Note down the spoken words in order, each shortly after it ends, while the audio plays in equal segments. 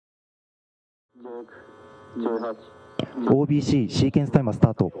OBC シーケンスタイマース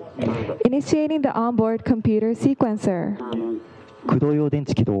タート。 Initiating the onboard computer sequencer. 駆動用電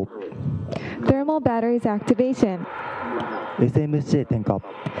池起動。 Thermal batteries activation. SMSJ 点火。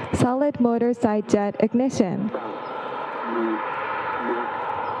 Solid motor side jet ignition.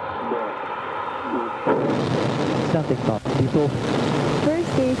 一段点火。リフトオフ。 First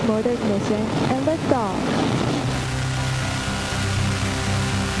stage motor ignition and liftoff.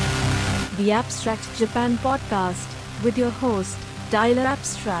 The Abstract Japan Podcast with your host, Tyler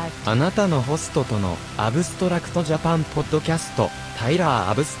Abstract. あなたのホストとのアブストラクトジャパンポッドキャスト、タイラ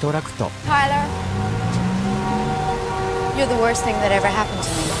ー・アブストラクト。 Tyler, you're the worst thing that ever happened to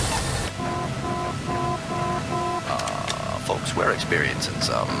me. Folks, we're experiencing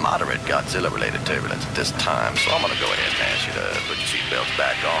some moderate Godzilla-related turbulence at this time, so I'm gonna go ahead and ask you to put your seatbelts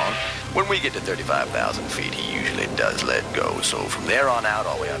back on. When we get to 35,000 feet, he usually does let go, so from there on out,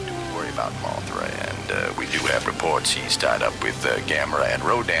 all we have to do is worry about Mothra, and we do have reports he's tied up with Gamera and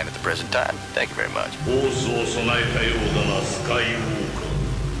Rodan at the present time. Thank you very much. ホースを備えたようだな、スカイウォー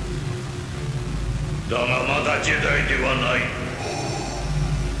カー。だがまだジェダイではない。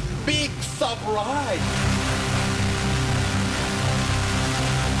 Big surprise!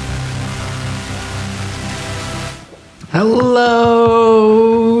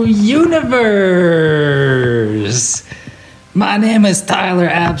 Hello, universe! My name is Tyler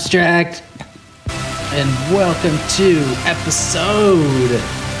Abstract, and welcome to episode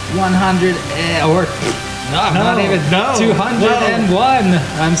 100 not even 201.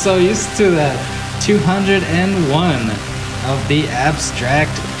 I'm so used to that. 201 of the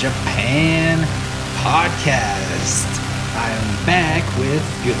Abstract Japan podcast. I'm back with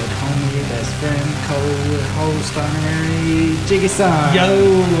good homie, best friend, co-host honorary Jiggy-san.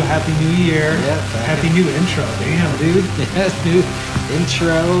 Yo, Happy New Year. Yep, Happy new intro. Damn, dude. Yes, new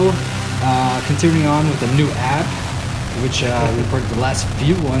intro. Continuing on with a new app, which we recorded the last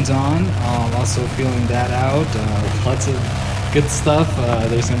few ones on. Also feeling that out. Lots of good stuff.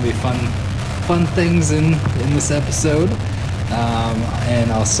 There's going to be fun things in this episode.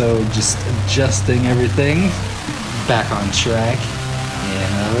 And also just adjusting everything back on track.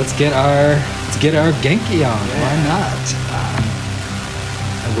 And let's get our Genki on. Yeah. Why not?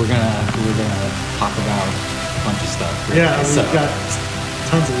 We're gonna talk about a bunch of stuff. Right? Yeah, we've got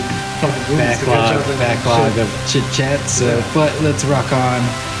tons of fucking movies backlog of chit chat. So, but let's rock on.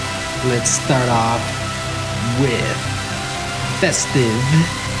 Let's start off with festive.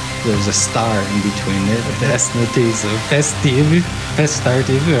 There's a star in between it. Festive, so festive,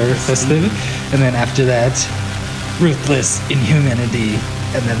 or festive, and then after that, ruthless inhumanity,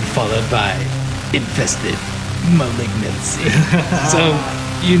 and then followed by infested malignancy. So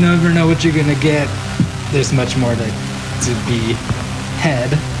you never know what you're gonna get. There's much more to be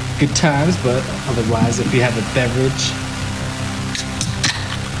had. Good times, but otherwise, if you have a beverage,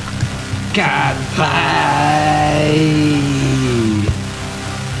 goodbye.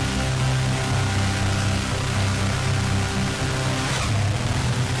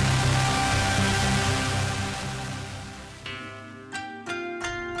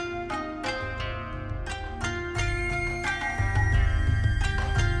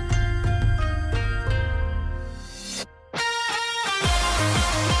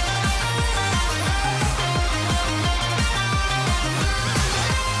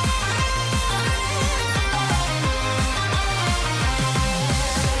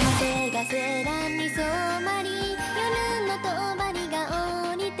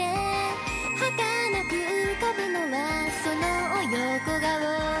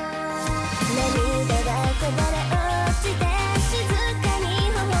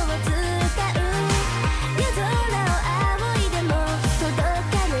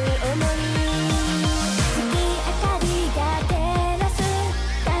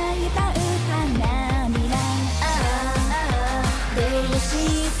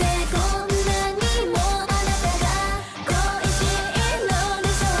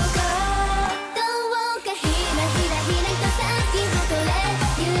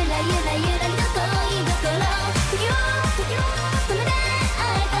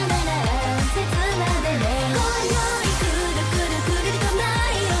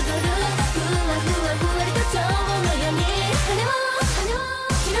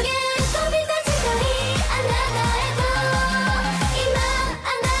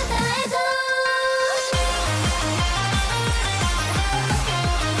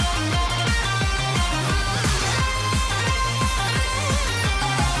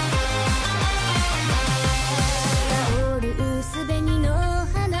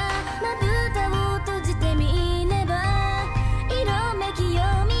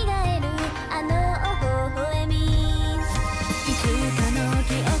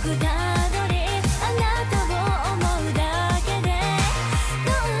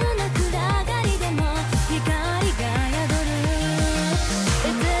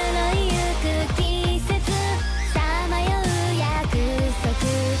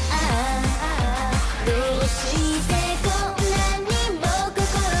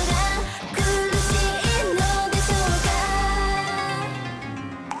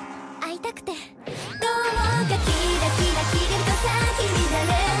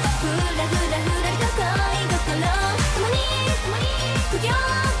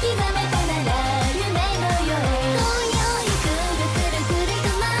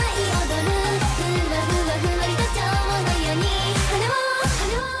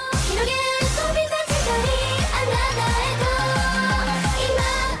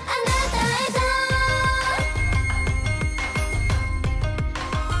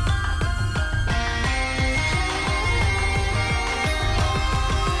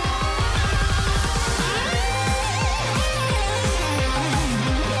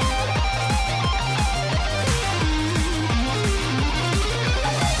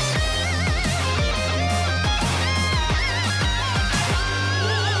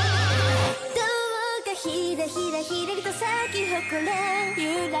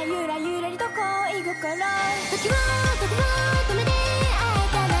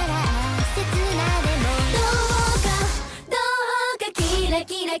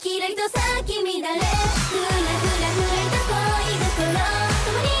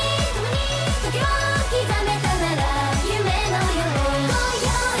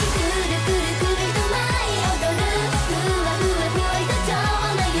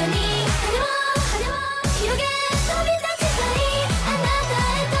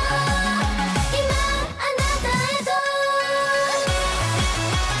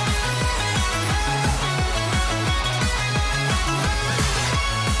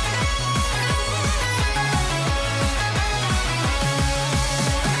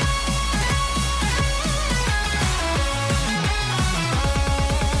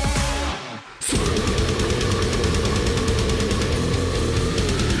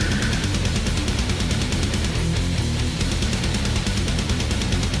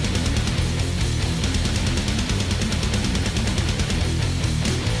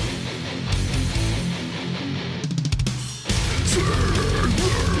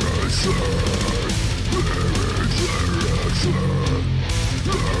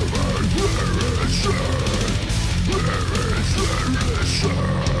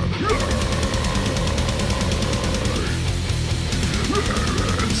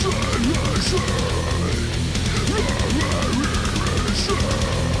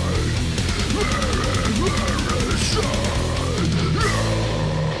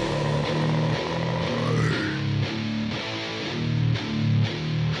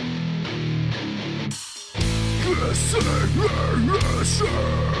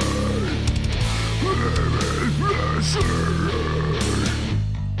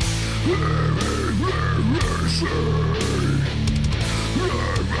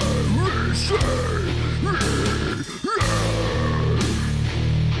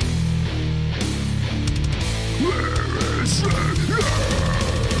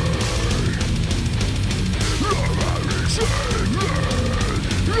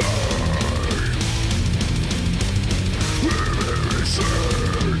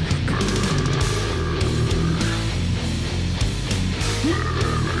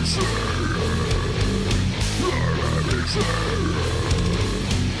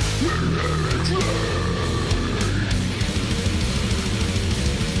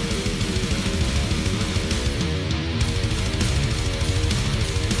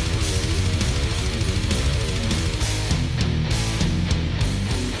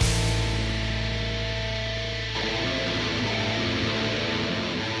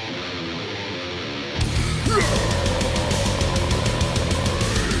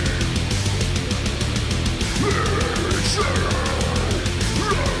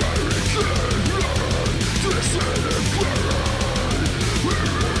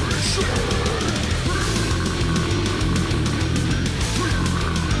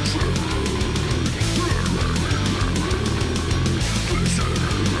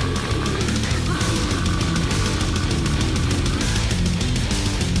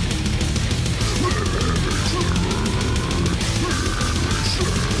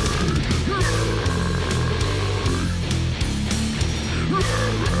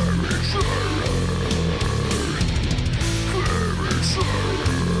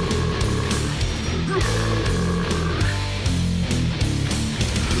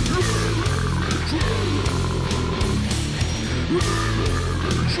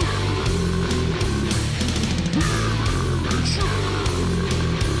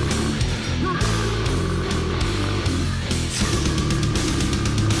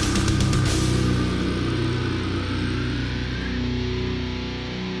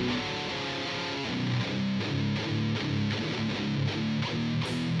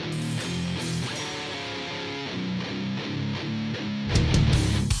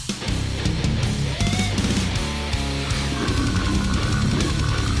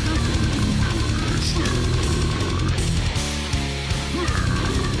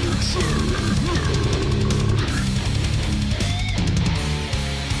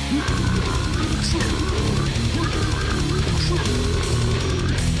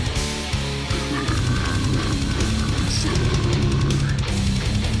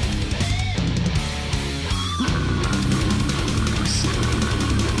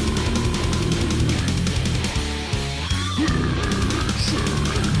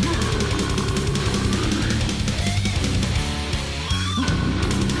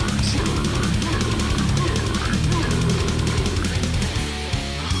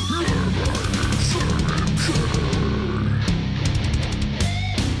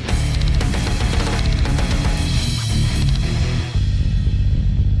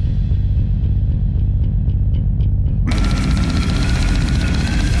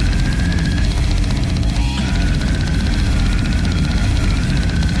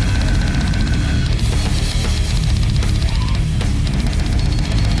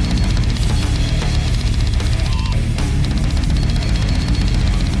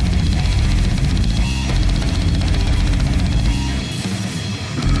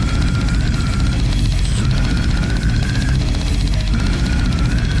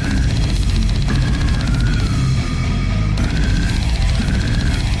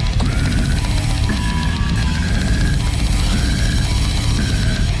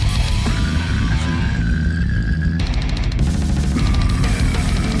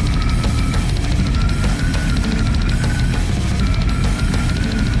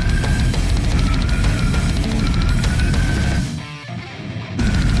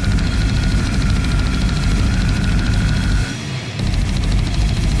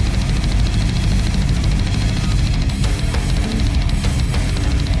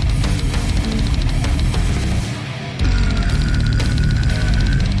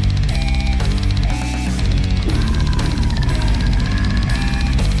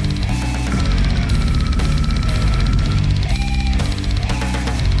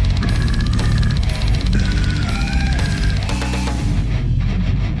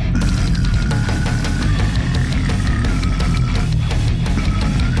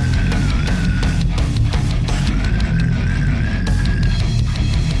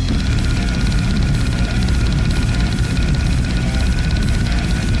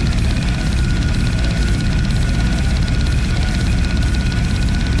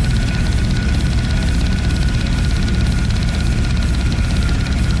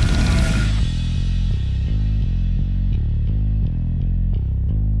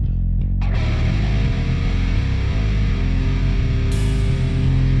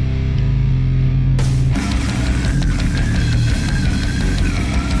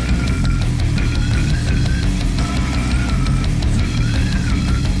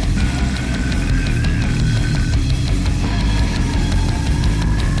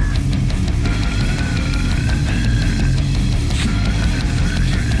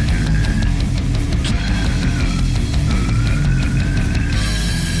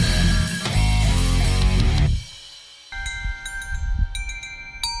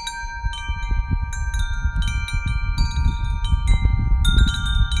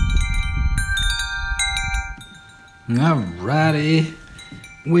 Alrighty.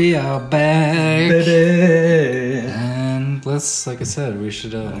 We are back. Baby. And let's, like I said, we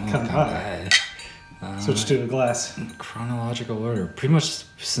should come by. Switch to a glass. Chronological order. Pretty much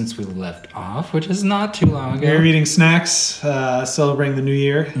since we left off, which is not too long ago. We were eating snacks, celebrating the new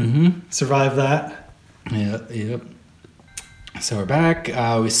year. Mm-hmm. Survived that. Yep. So we're back.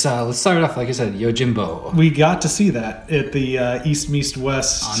 Let's start off, like I said, Yojimbo. We got to see that at the East Meets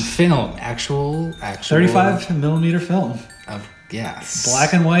West. On film. Actual 35 millimeter film. Yes.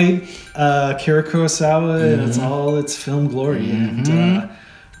 Black and white, Akira Kurosawa, and it's all its film glory. And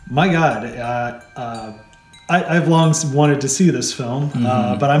my God, I've long wanted to see this film,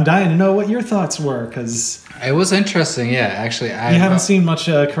 but I'm dying to know what your thoughts were, because it was interesting. Yeah, actually, you haven't seen much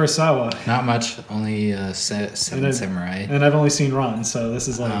Kurosawa. Not much, only Seven Samurai, and I've only seen Ran. So this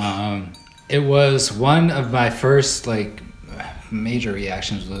is like it was one of my first like major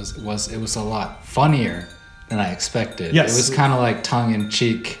reactions. Was it was a lot funnier than I expected. Yes. It was kind of like tongue in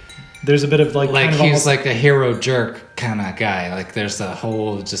cheek. There's a bit of like kind of he's almost like a hero jerk kind of guy. Like there's a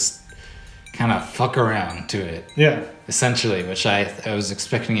whole just kind of fuck around to it. Yeah. Essentially, which I was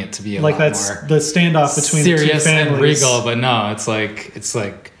expecting it to be a like lot that's more the standoff between serious the two families. and regal, but no, it's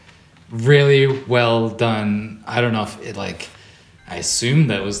like really well done. I don't know if it like. I assume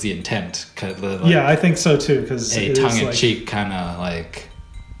that was the intent. Yeah, I think so too. Because a tongue-in-cheek kind of like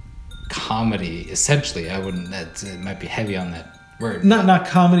comedy. Essentially, I wouldn't. It might be heavy on that word. Not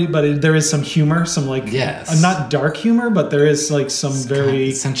comedy, but there is some humor, some like not dark humor, but there is like some very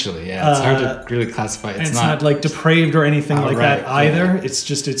essentially. Yeah, it's hard to really classify. It's not like depraved or anything like that either. Yeah.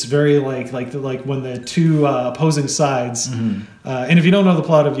 It's very like when the two opposing sides. And if you don't know the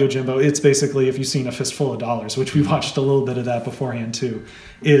plot of Yojimbo, it's basically, if you've seen A Fistful of Dollars, which we watched a little bit of that beforehand too,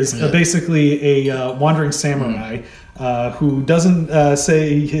 is basically a wandering samurai who doesn't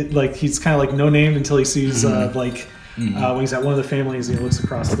say, like, he's kind of like no named until he sees when he's at one of the families and he looks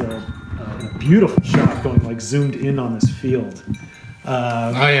across in a beautiful shot going like zoomed in on this field.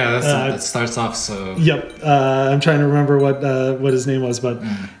 That starts off so. Yep, I'm trying to remember what his name was, but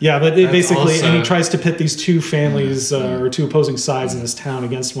but it basically, also, and he tries to pit these two families or two opposing sides in this town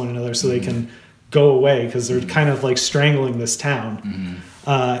against one another so they can go away because they're kind of like strangling this town.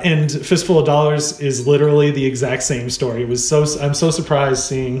 And Fistful of Dollars is literally the exact same story. I'm so surprised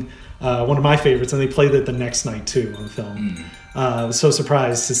seeing one of my favorites, and they played it the next night too on film. I was so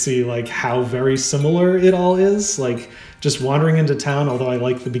surprised to see like how very similar it all is, like. Just wandering into town, although I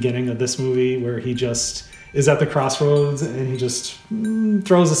like the beginning of this movie where he just is at the crossroads and he just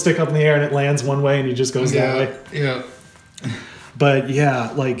throws a stick up in the air and it lands one way and he just goes that way. Yeah. But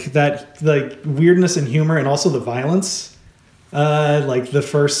yeah, like that like weirdness and humor and also the violence. Like the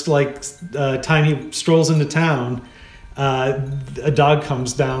first time he strolls into town, a dog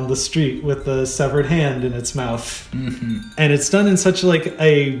comes down the street with a severed hand in its mouth. And it's done in such like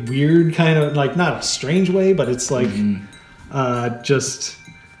a weird kind of like not a strange way, but it's like just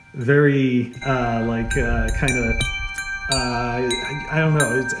very kind of I don't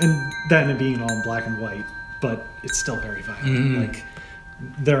know. It's and that and it being all black and white, but it's still very violent. Like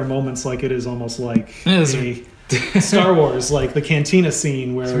there are moments like it is almost like a Star Wars, like the cantina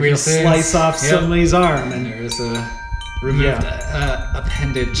scene where you slice off somebody's arm and there's a removed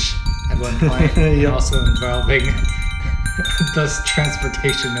appendage at one point, and also involving the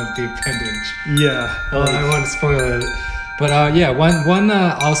transportation of the appendage. Yeah. Well, I won't spoil it. But one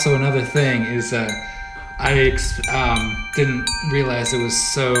also another thing is that I didn't realize it was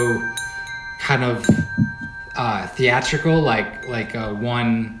so kind of theatrical, like a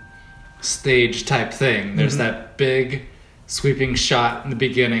one stage type thing. There's that big sweeping shot in the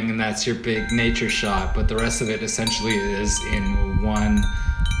beginning, and that's your big nature shot, but the rest of it essentially is in one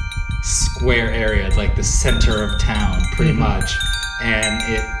square area, like the center of town pretty much, and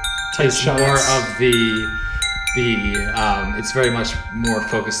it is more of the it's very much more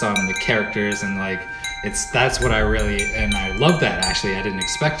focused on the characters, and like that's what I love that. Actually, I didn't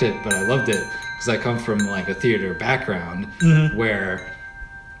expect it, but I loved it because I come from like a theater background where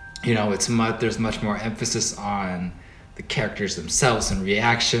there's much more emphasis on the characters themselves and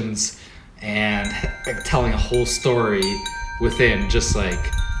reactions and telling a whole story within just like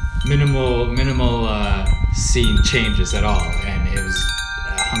minimal scene changes at all, and it was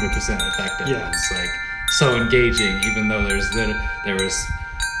 100% effective. It was like so engaging, even though there was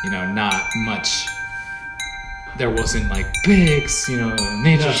not much. There wasn't like big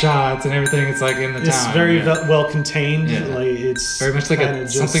nature shots and everything. It's like in the town. It's very well contained. Like it's very much like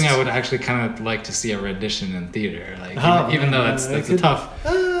something I would actually kind of like to see a rendition in theater. Like even though that's a tough.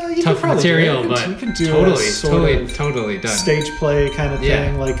 You tough could probably material, do it. but You could do totally done. stage play kind of Yeah.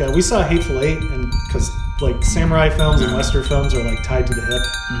 thing. Like we saw Hateful Eight, and because like samurai films and western films are like tied to the hip,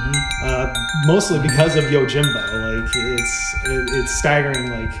 mostly because of Yojimbo. Like it's staggering.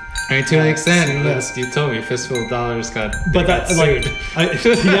 Like I mean, to an extent, yes. you told me Fistful of Dollars got. But that like, I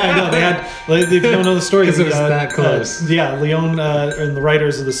know they had. Like, if you don't know the story, because it was that close. Leon and the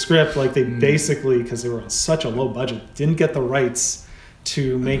writers of the script, like they basically, because they were on such a low budget, didn't get the rights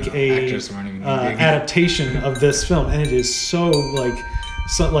to make actors weren't even adaptation of this film, and it is so like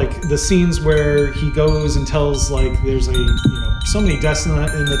the scenes where he goes and tells like there's so many deaths in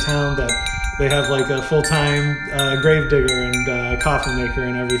the town that they have like a full-time grave digger and coffin maker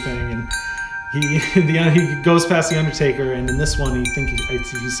and everything, and he goes past the undertaker, and in this one he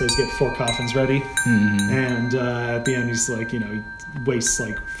says get 4 coffins ready, and at the end he's like he wastes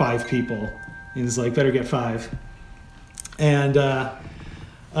like 5 people, and he's like better get 5, and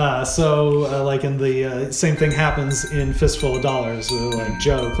like in the same thing happens in Fistful of Dollars, where like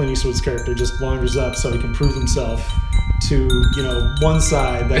Joe, Clint Eastwood's character, just wanders up so he can prove himself to one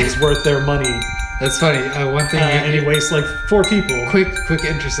side that is worth their money. That's funny. One thing, and he wastes like 4 people. Quick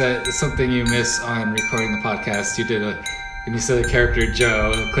interest. Something you miss on recording the podcast. You did when you said the character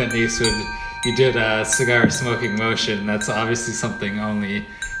Joe, Clint Eastwood, you did a cigar smoking motion. That's obviously something only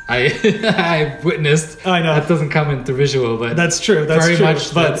I witnessed. I know that doesn't come into visual, but that's true. That's very true.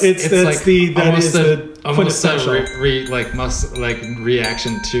 much. But it's like almost a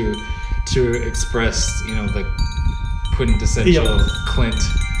reaction to express the quintessential Clint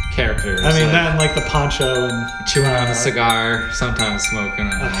character. I mean, that and like the poncho and chewing on a cigar, sometimes smoking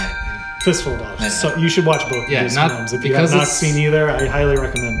on it. Fistful of Dollars. So you should watch both of these films. If you have not seen either, I highly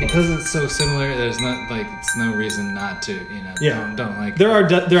recommend both. Because it's so similar, there's it's no reason not to, don't like.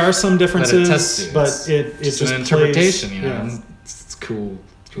 There are some differences, but it's just an interpretation, plays, It's cool.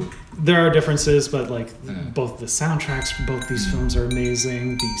 There are differences, but both the soundtracks for both these films are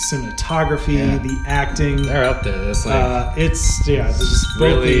amazing. The cinematography, the acting, they're up there. It's like it's just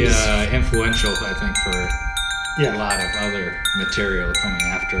really influential, I think, for a lot of other material coming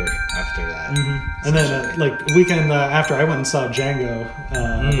after that. And then a weekend after, I went and saw Django,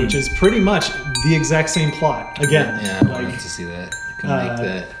 which is pretty much the exact same plot again. I wanted to see that. I couldn't make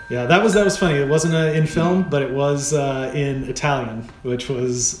that. Yeah, that was funny. It wasn't in film, but it was in Italian, which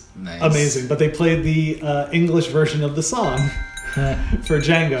was amazing. But they played the English version of the song for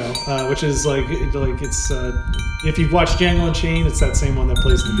Django, which is like it's if you've watched Django Unchained, it's that same one that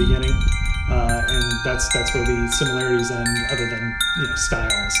plays in the beginning, and that's where the similarities end, other than style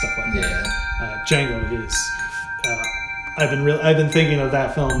and stuff like that. Django is. I've been thinking of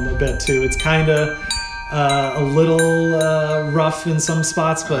that film a bit too. It's kind of a little rough in some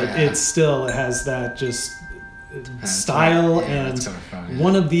spots, but it has that just style and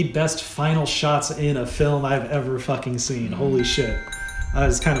one of the best final shots in a film I've ever fucking seen. Holy shit. I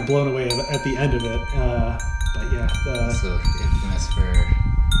was kind of blown away at the end of it. But yeah. So infamous for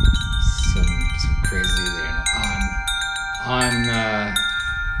some crazy,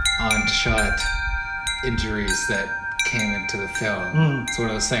 on shot injuries that came into the film. It's one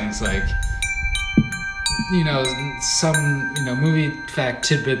of those things like, some movie fact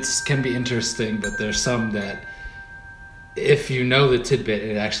tidbits can be interesting, but there's some that if you know the tidbit,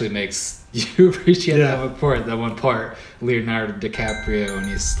 it actually makes you appreciate that one part. Leonardo DiCaprio, and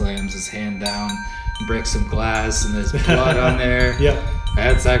he slams his hand down and breaks some glass, and there's blood on there.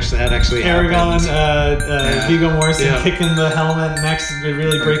 That actually Aragon, happened. Viggo Mortensen kicking the helmet next,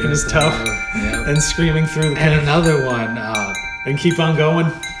 really breaking his toe, and screaming through the paint. And another one, and keep on going.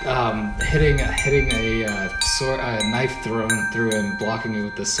 Hitting a sword, a knife thrown through him, blocking it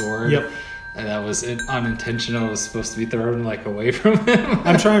with the sword. And that was unintentional. It was supposed to be thrown away from him.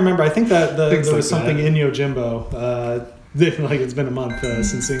 I'm trying to remember. I think that there was something in Yojimbo. It's been a month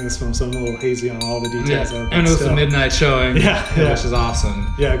since seeing this film, so I'm a little hazy on all the details. And it was a midnight showing, which is awesome.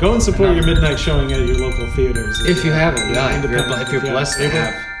 Yeah, go and support your midnight showing at your local theaters. If you haven't, if you're blessed to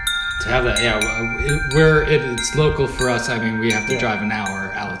have that, it's local for us. I mean, we have to drive an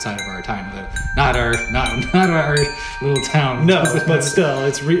hour outside of our time, but not our little town. No, but still,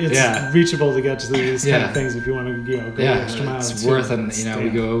 it's reachable to get to these kind of things if you want to go the extra mile. It's worth it. We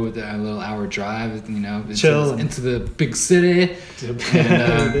go with a little hour drive, chill into the big city,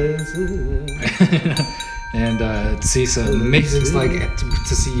 and see some amazing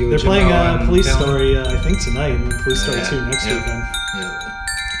to see you. They're playing Police Story, I think tonight, and Police Story 2 next weekend.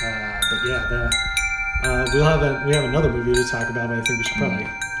 But we have another movie to talk about, but I think we should probably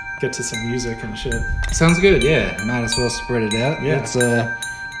get to some music and shit. Sounds good. Yeah, might as well spread it out. Yeah.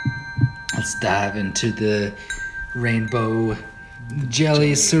 Let's dive into the Rainbow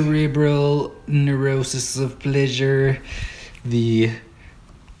jelly cerebral neurosis of pleasure, the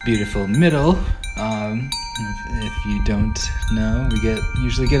beautiful middle. If you don't know, we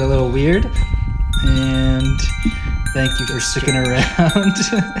usually get a little weird. And thank you for sticking around.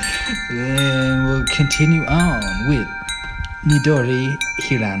 And we'll continue on with Midori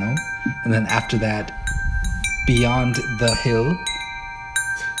Hirano. And then after that, Beyond the Hill.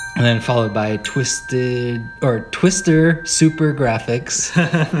 And then followed by Twister Super Graphics.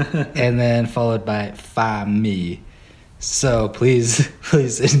 And then followed by Fami. So please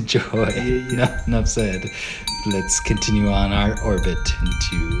enjoy. Enough said. Let's continue on our orbit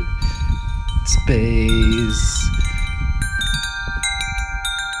into space.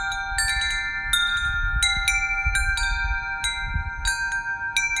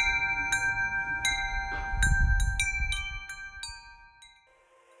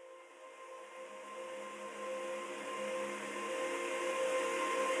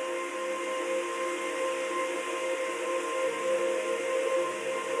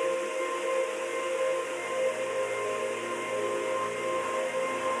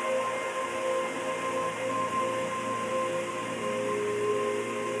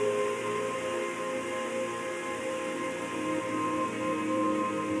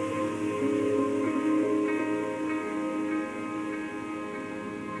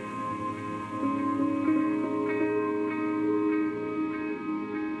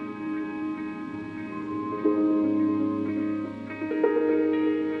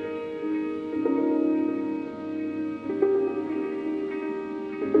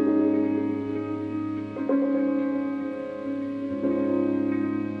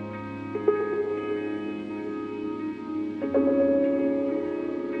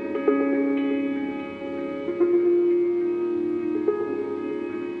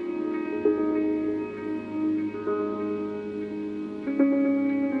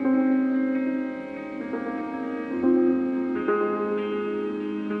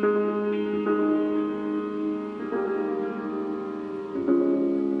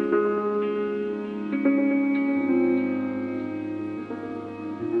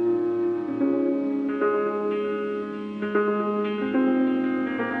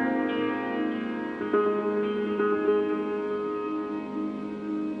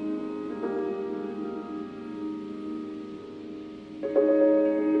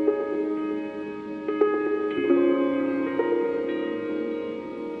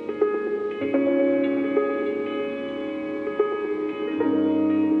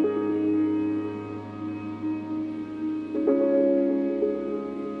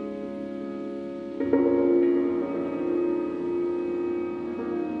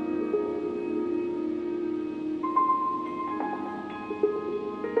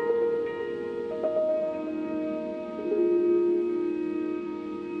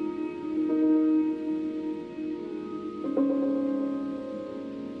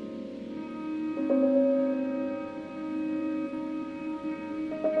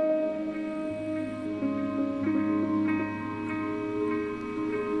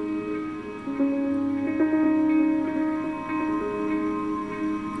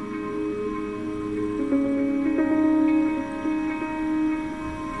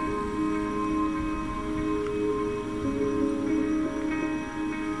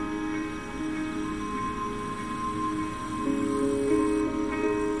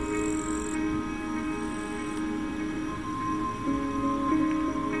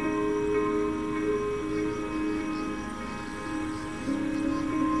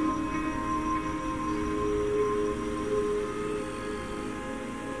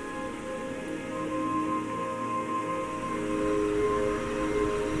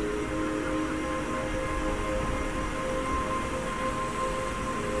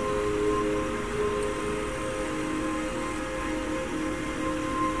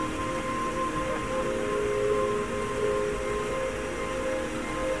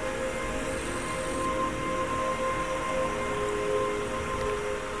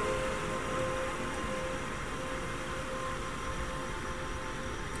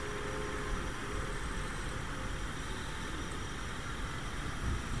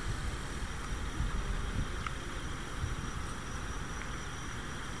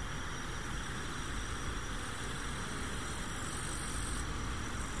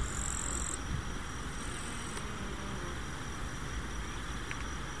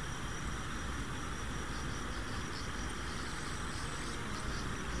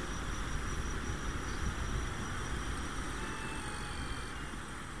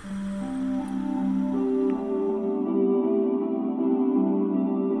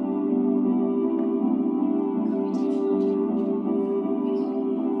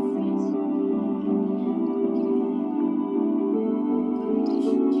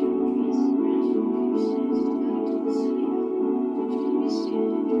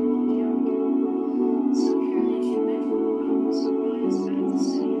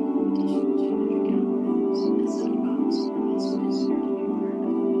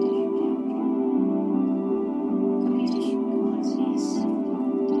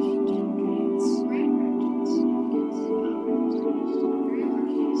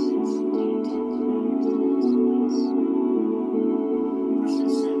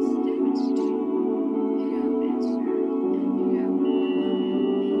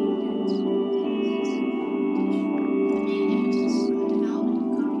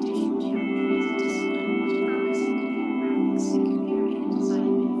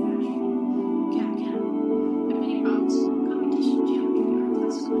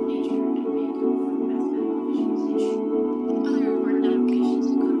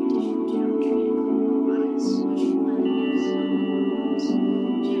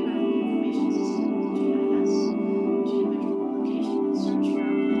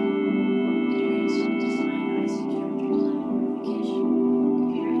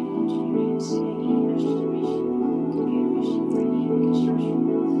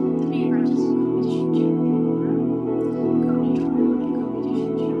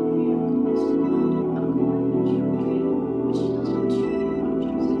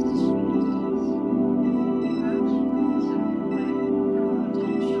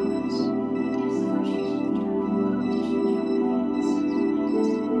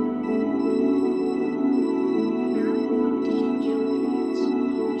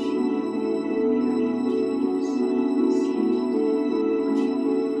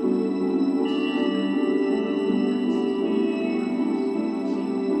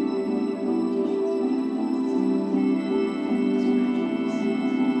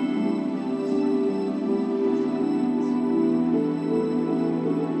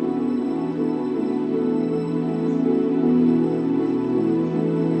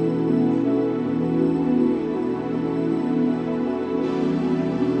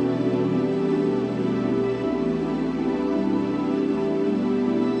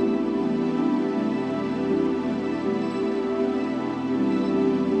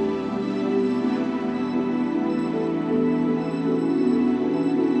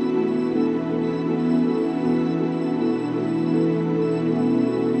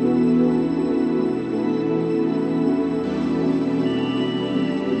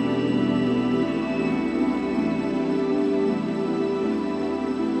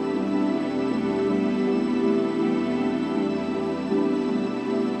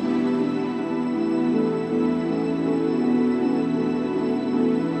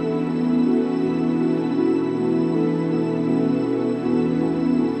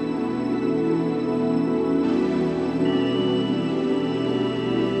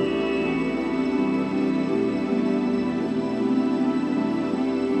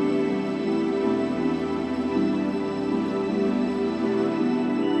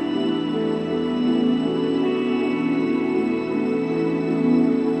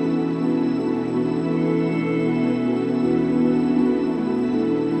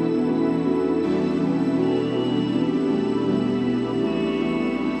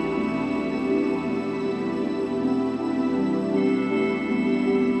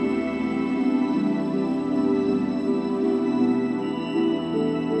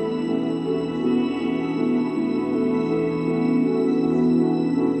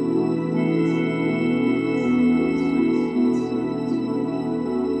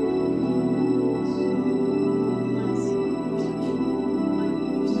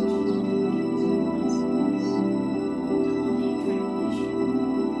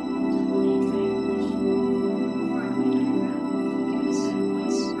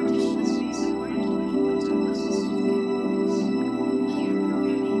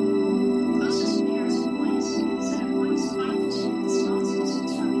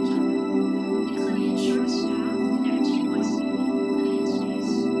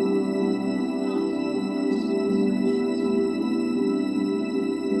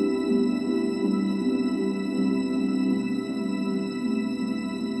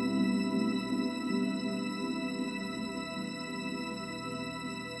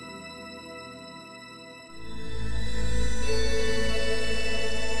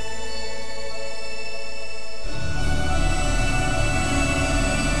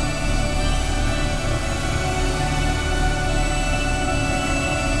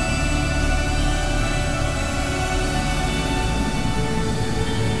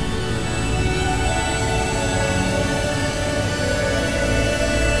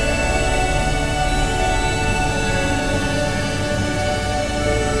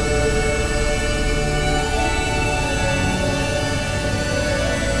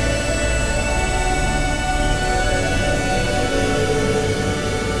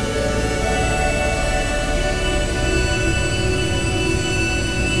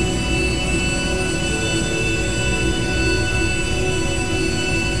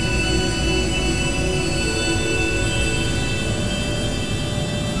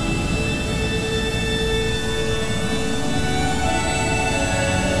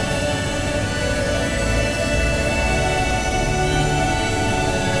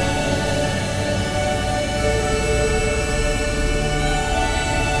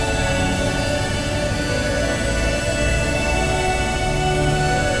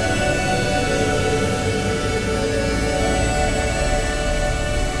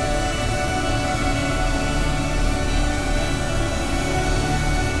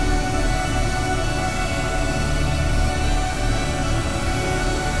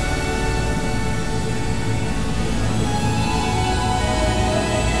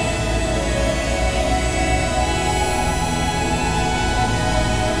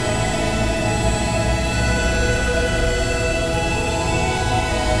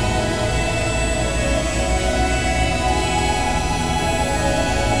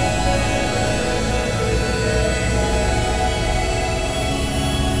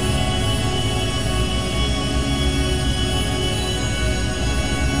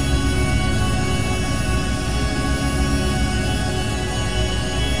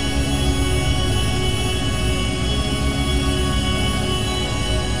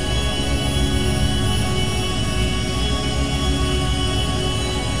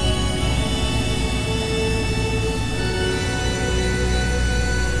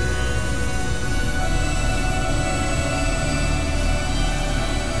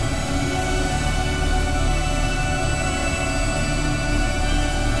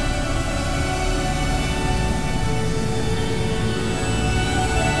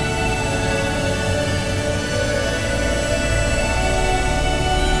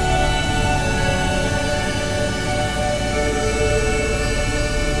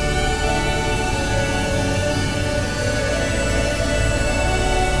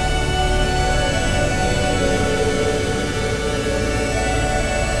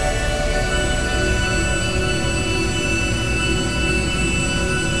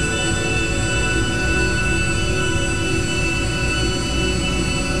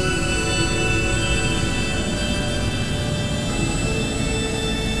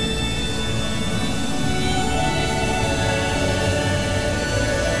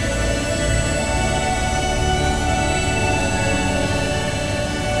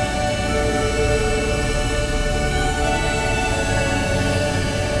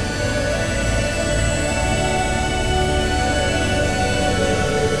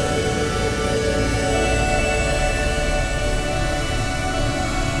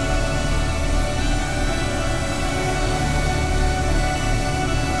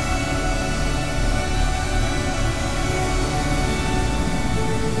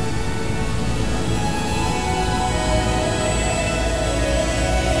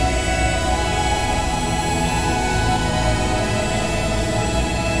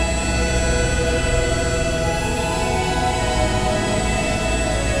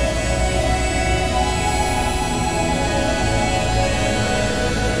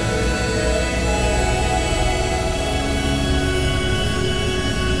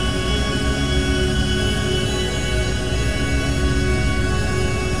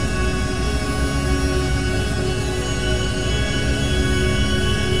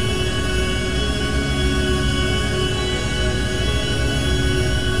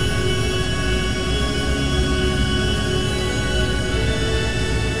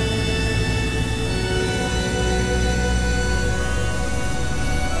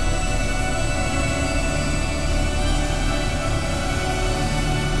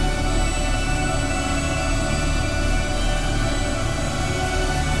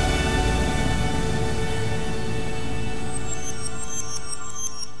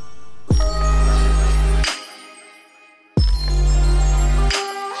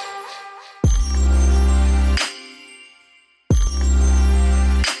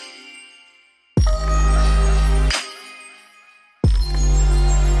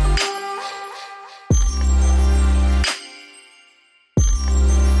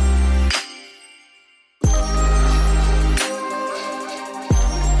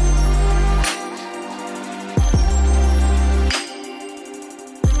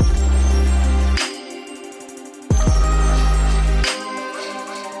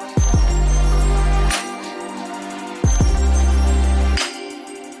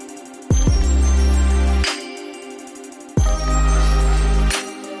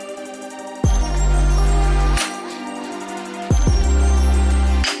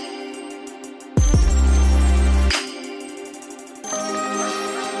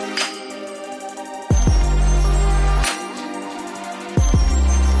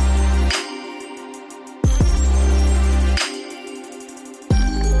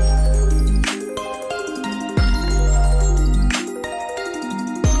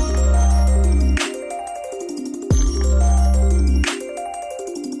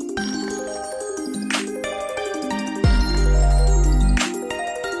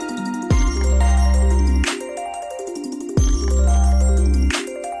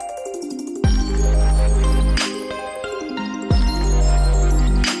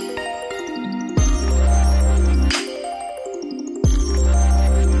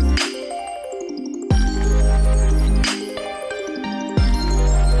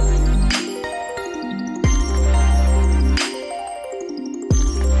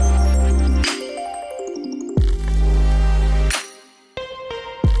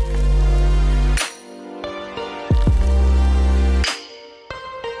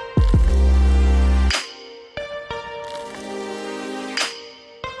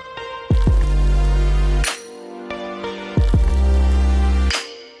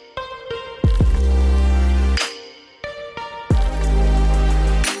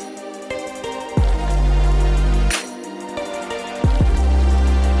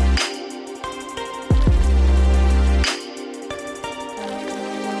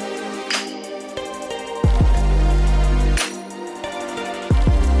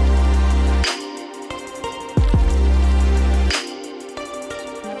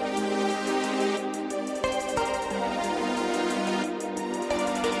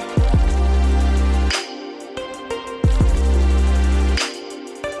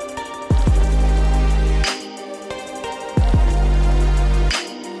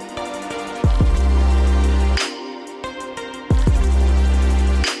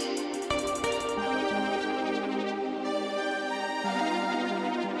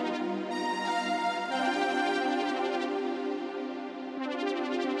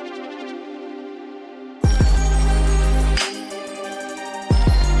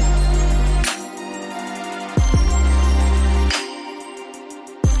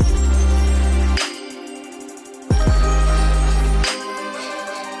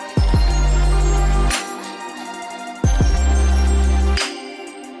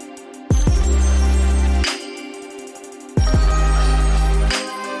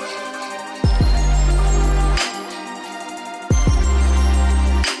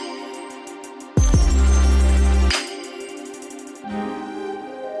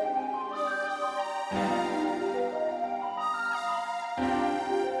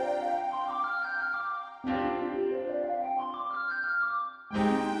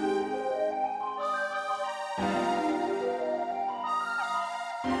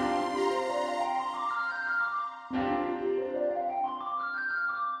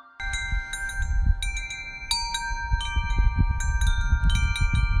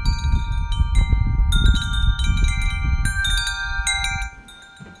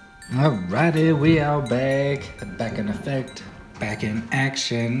 Alrighty, we are back. Back in effect. Back in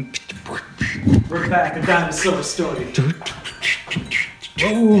action. We're back. The dinosaur story.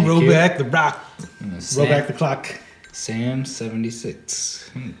 Thank roll you. back the rock. Sam, Roll back the clock. Sam 76.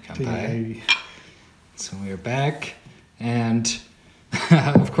 Come by. Hey. So we're back. And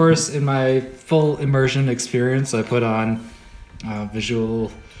of course, in my full immersion experience, I put on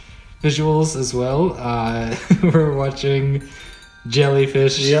visuals as well. We're watching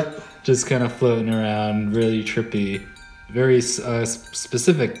jellyfish. Yep. Just kind of floating around, really trippy. Very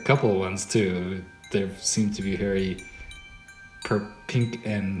specific couple ones too. They seem to be very pink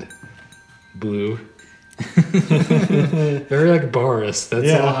and blue. Very like Boris. That's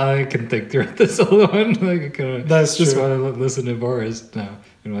Yeah. all I can think throughout this whole one. Like I kind of That's just true. want to listen to Boris now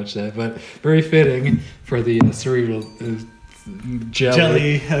and watch that. But very fitting for the cerebral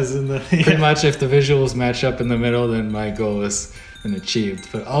Jelly as in the Pretty much, if the visuals match up in the middle, then my goal has been achieved.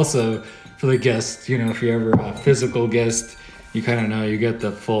 But also for the guest, you know, if you're ever a physical guest, you kind of know you get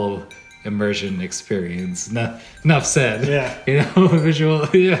the full immersion experience. Enough said. Yeah. You know, visual.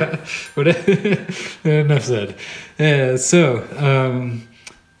 Yeah. But enough said.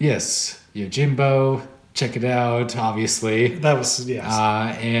 Yes, Yojimbo. Check it out. Obviously. That was and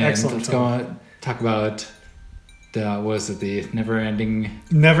And let's go film. on talk about the Never-Ending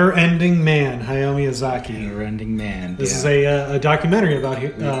Man, Hayao Miyazaki. Never-Ending Man. This is a documentary about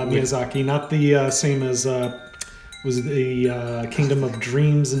Miyazaki, not the same as was it the Kingdom of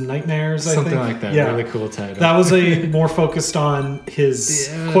Dreams and Nightmares. Something I think. like that. Yeah. Really cool title. That was a more focused on his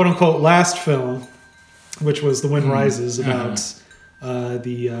quote unquote last film, which was The Wind Rises, about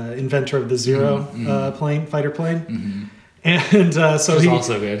the inventor of the Zero fighter plane. And so Which is he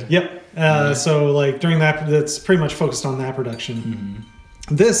also good. Yep. So like during that, that's pretty much focused on that production.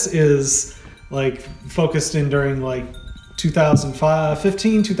 This is like focused in during like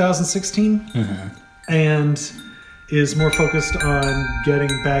 2015, 2016, and is more focused on getting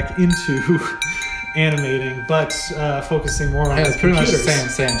back into animating, but focusing more on Yeah, it's pretty much the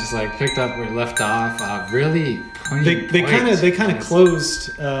computers. same. Just like picked up where it left off. Really poignant They kind of point.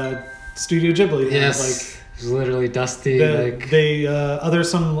 closed Studio Ghibli. Yes. Like It was literally dusty.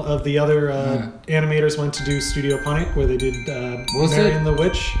 some of the other animators went to do Studio Ponic, where they did Was Mary it? and the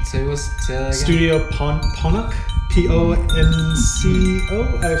Witch. Say that again. Studio Ponok, Ponco. I'm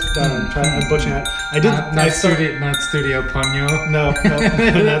butchering it. Not Studio Ponyo. No,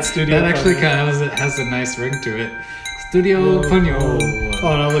 not Studio. That actually Ponyo. kind of has a nice ring to it. Studio Ponyo.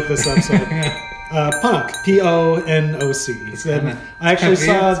 Oh, and I'll look this up. So, Ponok, Ponoc. And I actually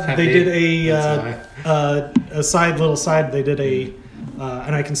saw they did a little side. They did a,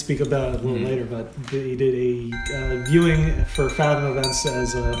 and I can speak about it a little later. But they did a viewing for Fathom Events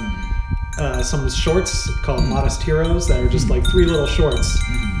as some shorts called Modest Heroes that are just like 3 little shorts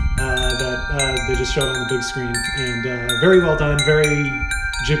that they just showed on the big screen, and very well done, very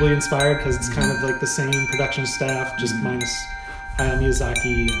Ghibli inspired because it's kind of like the same production staff, just minus Hayao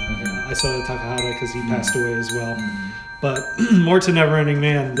Miyazaki, Isao Takahata because he passed away as well. But more to Neverending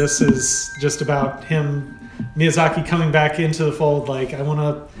Man, this is just about him, Miyazaki coming back into the fold. Like, I want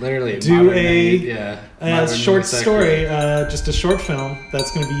to Literally do modern a short story, just a short film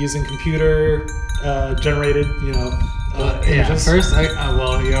that's going to be using computer generated, images. First, you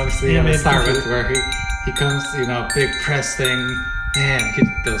obviously have to made start with computer. where he comes, big press thing. Man,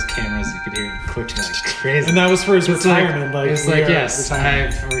 those cameras, you could hear clicking like crazy. And that was for his It's retirement. It's we like, are yes,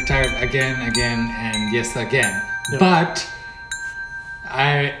 retiring. I've retired again, and yes, again. Yep. But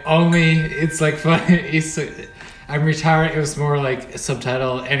it's like funny. I'm retiring. It was more like a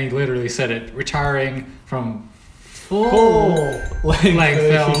subtitle, and he literally said it. Retiring from full length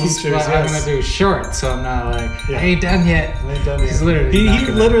films, features, but I'm yes. gonna do short, so I'm not like, Yeah. I ain't done yet. I ain't done yet. He's literally He not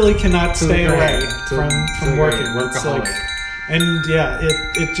gonna- literally cannot to the stay grave, away to from the working. grave, It's workaholic. like, and yeah,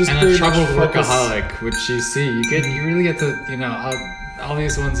 it just And a pretty troubled much focus- workaholic, which you see, you really get to, all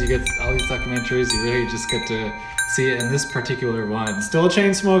these ones, you get all these documentaries, you really just get to see it in this particular one. Still a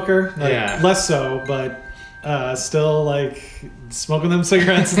chain smoker, like, Yeah. less so, but still like smoking them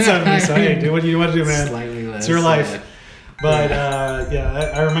cigarettes and 70s. So hey, do what you want to do, man. Slightly less. It's your life. yeah. But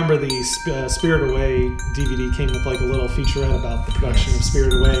I remember the Spirit Away DVD came with like a little featurette about the production of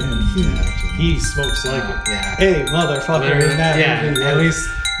Spirit Away, and he smokes like it. Yeah. Hey, motherfucker! Literally, in that yeah, movie, at like, least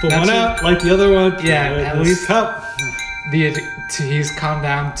put not one to- out like the other one. put Yeah, it in at this least- cup. He's calmed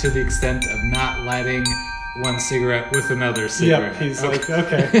down to the extent of not lighting one cigarette with another cigarette. Yeah, he's like,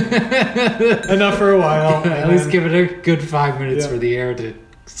 okay, enough for a while. At least give it a good 5 minutes Yeah. for the air to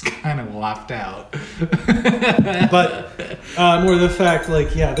kind of waft out. But more the fact,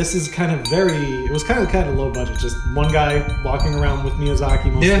 like, yeah, this is kind of it was kind of low budget. Just one guy walking around with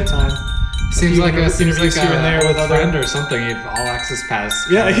Miyazaki most of the time. Seems like a interviews here and there with other friend or something. If all access pass.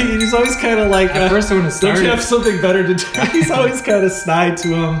 Yeah, he's always kind of like. At first, when it started, don't you have something better to do? He's always kind of snide to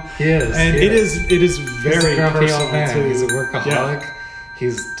him. He is, and it is very he's a grumpy personal old man. too. He's a workaholic. Yeah.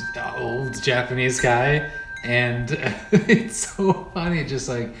 He's an old Japanese guy, and it's so funny. Just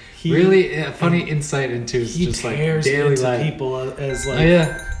like really funny insight into his just like daily into life. People as like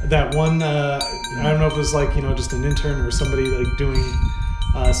that one. I don't know if it was like just an intern or somebody like doing.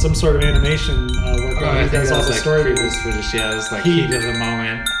 Some sort of animation work on. I He think does that all was the like story. previous footage. Yeah, it was like heat of the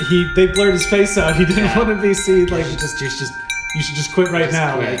moment. They blurred his face out. He didn't want to be seen. Like you you should just quit right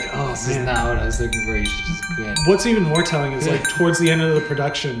now. Quit. Like, oh this man, is not what I was looking for. You should just quit. What's even more telling is like towards the end of the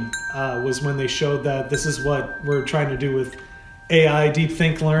production was when they showed that this is what we're trying to do with AI, deep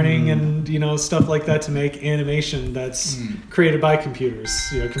think learning, and stuff like that to make animation that's created by computers.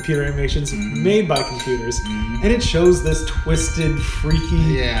 Computer animations made by computers, and it shows this twisted,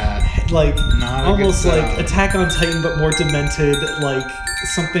 freaky, like almost like Attack on Titan, but more demented, like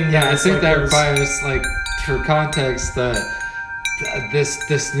something. Yeah, I think like that requires like for context that.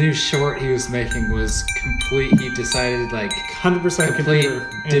 This new short he was making was complete. He decided like 100% complete computer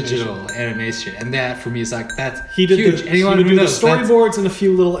digital animation, and that for me is like that's he did huge. Anyone who knows the storyboards and a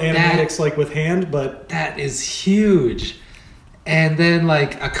few little animatics like with hand, but that is huge. And then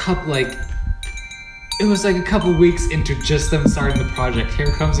like it was like a couple weeks into just them starting the project.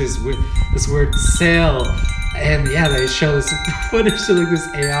 Here comes this word sale, and they show this footage of like this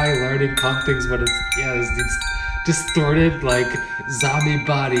AI learning things, but it's distorted like zombie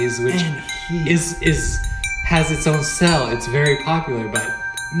bodies, which has its own cell. It's very popular, but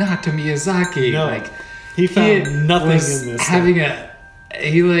not to Miyazaki. No, like he found nothing in this.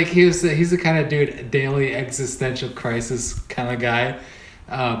 He's the kind of dude, daily existential crisis kind of guy,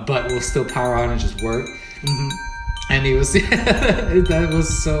 but will still power on and just work. And he was that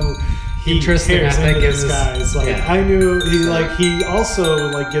was so. Interesting. I think it's guys. Like I knew he also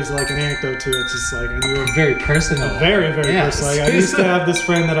like gives like an anecdote to it. Just like I knew very personal, very personal. Like, I used to have this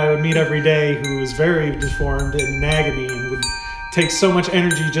friend that I would meet every day who was very deformed and in agony and would take so much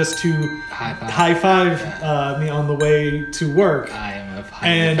energy just to high five me on the way to work.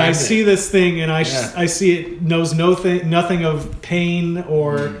 And I see this thing and I see it knows nothing of pain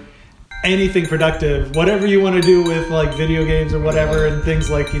or. Anything productive, whatever you want to do with like video games or whatever, and things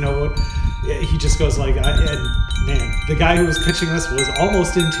like he just goes like, man, the guy who was pitching this was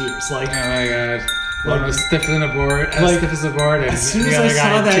almost in tears. Like, oh my god, one was stiff as a board, stiff as a board. And as soon as I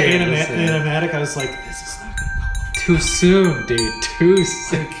saw that animatic, I was like, this is not gonna go well. Too soon, dude. Too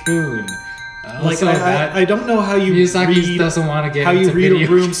soon. Like I don't know how you Miyazaki doesn't want to get how you into read video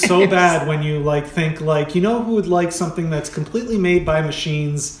a room games. so bad when you like think like who would like something that's completely made by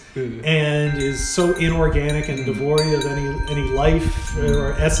machines and is so inorganic and devoid of any life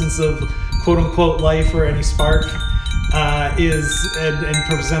or essence of quote unquote life or any spark and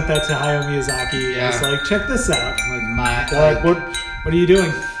present that to Hayao Miyazaki. It's like, check this out. Like what are you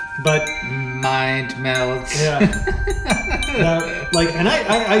doing? But mind melts. Yeah. And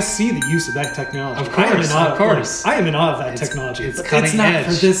I see the use of that technology. Of course. I am in awe of that technology. It's cutting edge.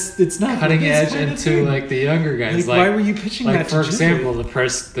 For this. It's not cutting for this edge into like the younger guys. Like, why were you pitching that? For to example, the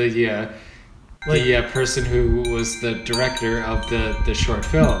person who was the director of the short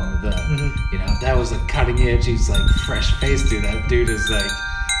film. That was a cutting edge. He's like fresh faced dude. That dude is like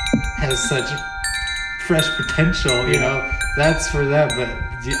has such fresh potential. You know, that's for them. But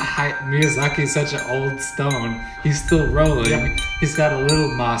Miyazaki's such an old stone. He's still rolling. Yep. He's got a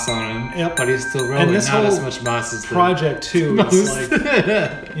little moss on him, but he's still rolling. And this not whole as much moss as project too. Is like,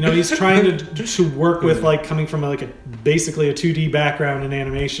 he's trying to work with like coming from basically a 2D background in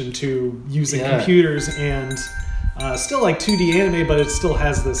animation to using computers and still like 2D anime, but it still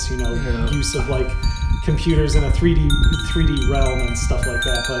has this use of like computers in a 3D realm and stuff like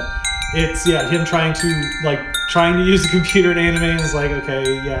that. But it's him trying to use a computer in anime and it's like,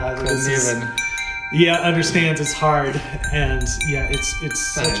 okay, understands it's hard, and it's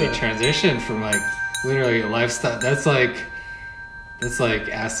such a transition from like literally a lifestyle. That's like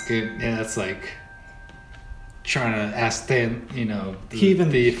asking, that's like trying to ask Stan,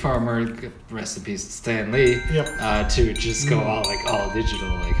 the farmer, recipes Stan Lee, to just go all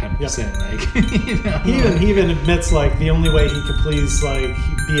digital, like 100%. He even admits like the only way he could please like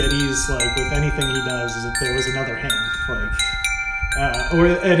be at ease like with anything he does is if there was another him,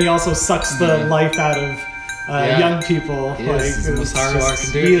 and he also sucks the life out of young people. He's the most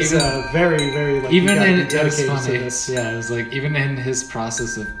hardworking dude. He is a very, very even in dedicated to funny. this. Yeah, it was like even in his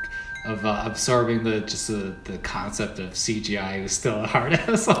process of absorbing the concept of CGI. He was still a hard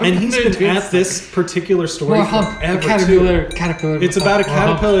ass. And he's been at this particular story More forever, caterpillar. It's about a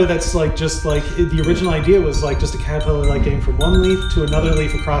caterpillar that's like just like the original idea was like just a caterpillar like getting from one leaf to another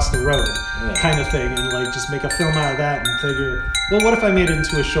leaf across the road, kind of thing, and like just make a film out of that and figure, well, what if I made it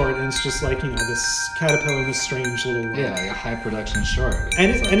into a short and it's just like, you know, this caterpillar in this strange little world. Yeah, like a high production short.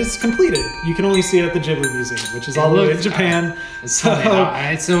 And it's completed. You can only see it at the Ghibli Museum, which is all the way in Japan. It's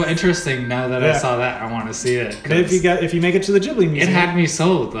so interesting now that I saw that. I want to see it. If you make it to the Ghibli Museum, it had me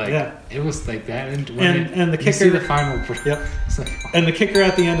sold. Like it was like that. And the kicker, you see the final. And the kicker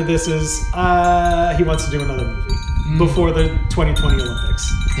at the end of this is he wants to do another movie before the 2020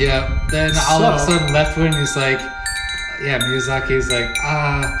 Olympics. Yeah. Then all of a sudden, left wing, he's like, Miyazaki's like,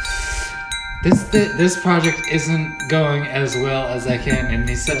 this project isn't going as well as I can, and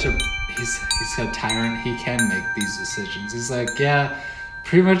he's a tyrant. He can make these decisions. He's like,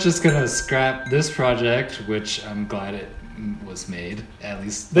 pretty much just gonna scrap this project, which I'm glad it was made. At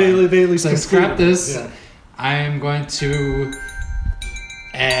least they at least like, scrap this. Yeah. I am going to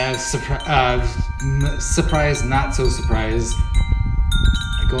surprise, not so surprise.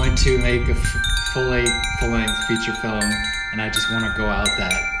 I'm going to make a full-length feature film, and I just want to go out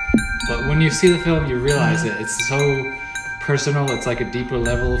that. But when you see the film, you realize it's so personal. It's like a deeper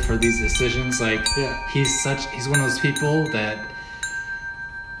level for these decisions. Like he's one of those people that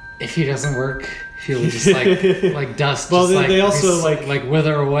if he doesn't work, he'll just like dust. Well, just they also like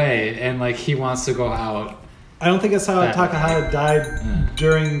wither away, and like he wants to go out. I don't think that's how Takahata died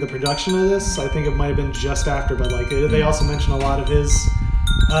during the production of this. I think it might have been just after, but like they also mention a lot of his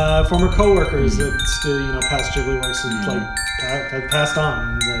former co-workers that still, you know, past Ghibli works and like have passed on.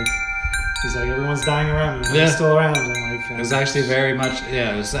 And like he's like, everyone's dying around me, I'm still around. And like it was actually very much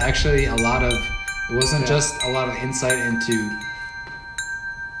it was actually a lot of. It wasn't just a lot of insight into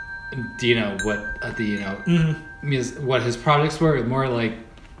what his projects were. More like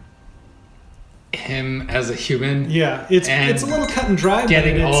him as a human. Yeah, it's a little cut and dry.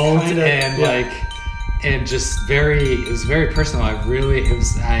 Getting but it's old kinda, and just it was very personal. It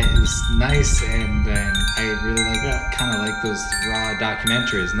was nice, and I really kind of like those raw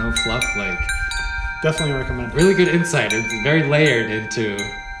documentaries. No fluff, like definitely recommend. Really good insight. It's very layered into,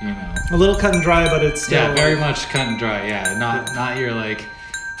 you know, a little cut and dry, but it's still very much cut and dry. Yeah, not your like.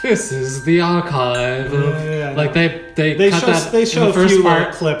 This is the archive. Like they show a few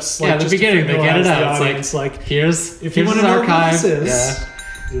clips. Like, the beginning they get it out. It's like here's if you want to know what this is,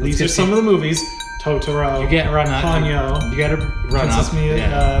 these are some of the movies. Totoro. You get run up. Ponyo. You get to run up.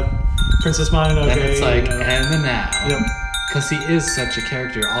 Princess Mononoke. Then it's like and the now. Yep. Because he is such a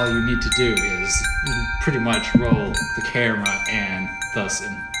character, all you need to do is pretty much roll the camera, and thus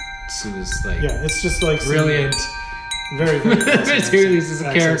ensues like it's just like brilliant. Very, very He's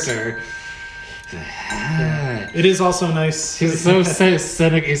a character. It is also nice. He's so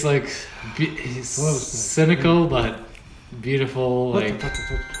cynical. He's like he's cynical but beautiful. Like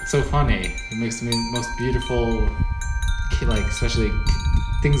so funny. It makes me most beautiful. Like especially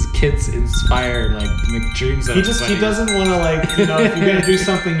things kids inspire. Like make dreams of. He doesn't want to like if you're gonna do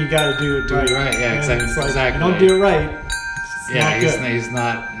something you got to do it right. Right. Yeah. Exactly. It's like, you don't do it right. He's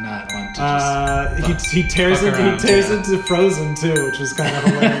not one to just he tears into Frozen too, which was kind of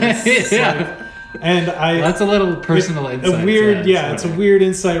hilarious. That's a little personal insight. It's a weird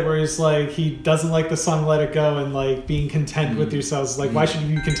insight where he's like he doesn't like the song "Let It Go" and like being content with yourself. It's like why should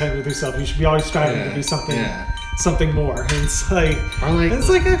you be content with yourself? You should be always striving to be something more. And it's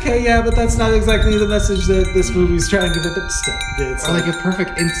like okay, but that's not exactly the message that this movie's trying to give. But still, it's like a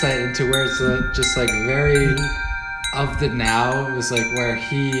perfect insight into where it's just like very. Of the now, it was like where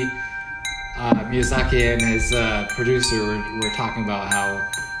Miyazaki and his producer were talking about how,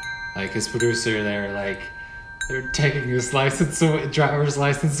 like his producer, they're taking his driver's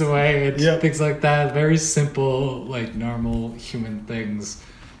license away and things like that. Very simple, like normal human things.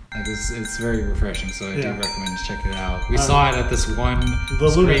 Like it's very refreshing, so I do recommend to check it out. We saw it at this one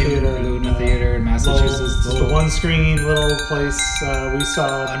Luna Theater in Massachusetts. Just a one screen little place. We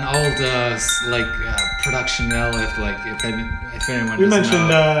saw an old production L. If anyone we mentioned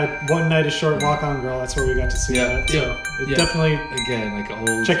One Night a Short Walk On Girl. That's where we got to see that. So definitely again like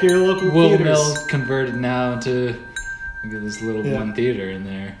old. Check your local Wool theaters. Mill converted now into. Look at this little one theater in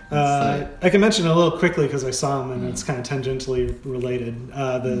there. I can mention a little quickly because I saw them and it's kind of tangentially related.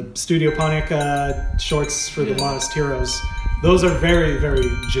 The Studio Ponic shorts for the Modest Heroes, those are very, very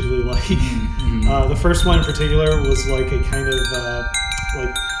Ghibli-like. The first one in particular was like a kind of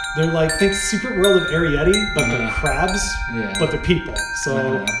they're like think Secret World of Arrietty, but they're crabs, but they're people.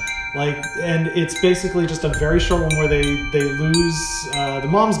 So And it's basically just a very short one where they lose, the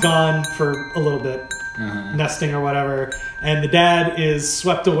mom's gone for a little bit, nesting or whatever, and the dad is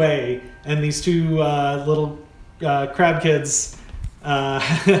swept away, and these two little crab kids,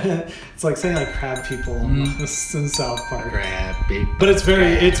 it's like saying like crab people in South Park. Crab people. But it's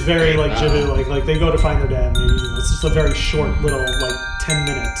very like Ghibli, like they go to find their dad, and it's just a very short little like 10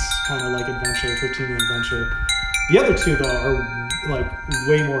 minutes kind of like adventure, 15-minute adventure. The other two though are like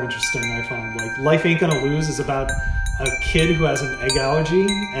way more interesting. I find like Life Ain't Gonna Lose is about a kid who has an egg allergy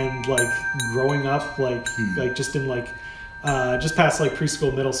and like growing up like just in like just past like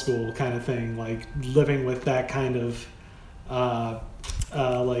preschool, middle school kind of thing, like living with that kind of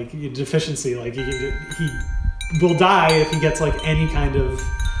like deficiency. Like he will die if he gets like any kind of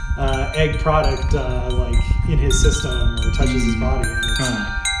egg product like in his system or touches his body, and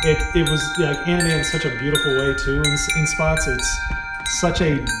it was like animated in such a beautiful way too. In spots, it's such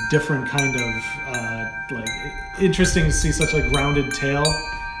a different kind of like interesting to see such a grounded tale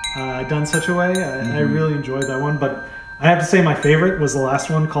done such a way. I really enjoyed that one, but I have to say my favorite was the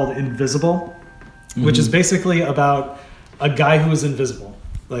last one called Invisible, which is basically about a guy who is invisible.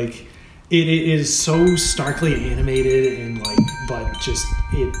 Like it is so starkly animated and like, but just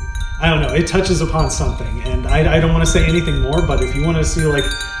I don't know, it touches upon something, and I don't want to say anything more, but if you want to see like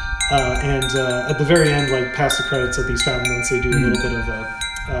at the very end, like past the credits of these 5 minutes, they do a little bit of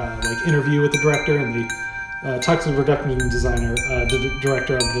a like interview with the director, and they talk to the production designer, the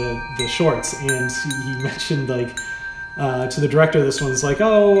director of the shorts, and he mentioned like to the director of this one's like,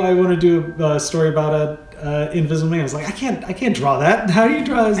 oh, I want to do a story about a invisible man. I was like, I can't draw that. How do you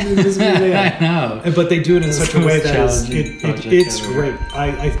draw an invisible man? I know. But they do it in such a way that it's great.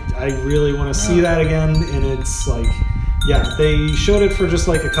 I really want to see that again, and it's like, yeah, they showed it for just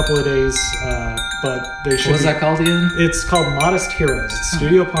like a couple of days, but they should. What was that called again? It's called Modest Heroes. It's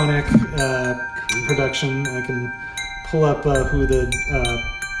Studio Ponic production. I can pull up who the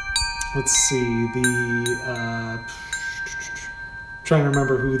let's see, the trying to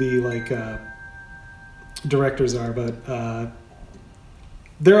remember who the like directors are, but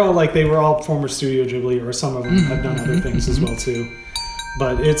they're all like, they were all former Studio Ghibli, or some of them have done other things as well too.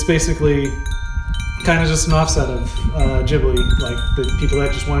 But it's basically kind of just an offset of Ghibli, like the people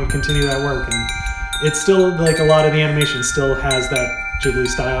that just want to continue that work, and it's still like a lot of the animation still has that Ghibli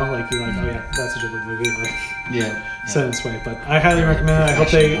style. Like you're like, oh yeah, that's a Ghibli movie. Like set in its way. But I highly recommend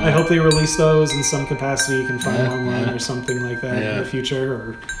it. I hope they release those in some capacity. You can find them online or something like that in the future,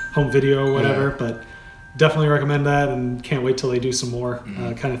 or home video or whatever. But definitely recommend that, and can't wait till they do some more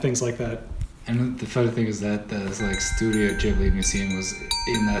kind of things like that. And the funny thing is that the like Studio Ghibli Museum was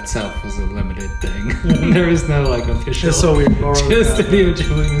in that itself was a limited thing. There was no like official. It's so weird. Studio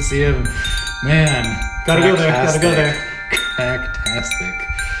Ghibli Museum, man. Gotta go there. Fantastic.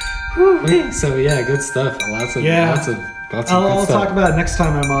 So yeah, good stuff. Lots of good I'll stuff. talk about it next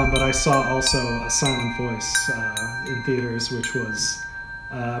time I'm on. But I saw also A Silent Voice in theaters, which was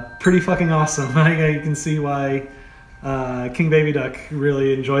pretty fucking awesome. I can see why King Baby Duck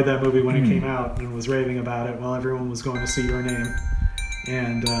really enjoyed that movie when it came out and was raving about it while everyone was going to see Your Name.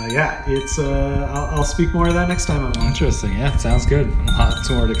 And it's I'll speak more of that next time I'm on. Interesting. Yeah, sounds good. Lots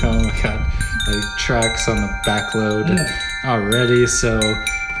more to come. I got like tracks on the backload already, so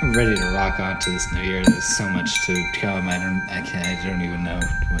I'm ready to rock on to this new year. There's so much to come. I don't even know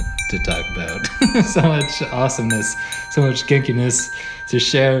what to talk about. So much awesomeness, so much kinkiness to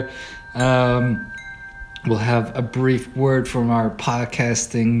share. We'll have a brief word from our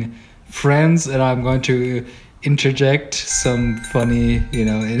podcasting friends, and I'm going to interject some funny,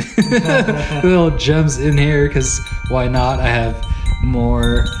 little gems in here, because why not? I have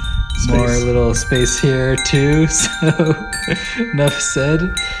more little space here too. So enough said.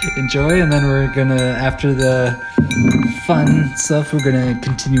 Enjoy, and then we're gonna, after the fun stuff, we're gonna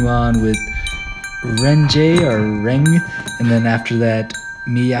continue on with Renjei or Reng, and then after that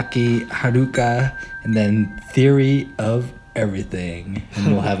Miyake Haruka, and then Theory of Everything,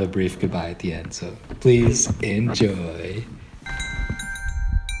 and we'll have a brief goodbye at the end, so please enjoy.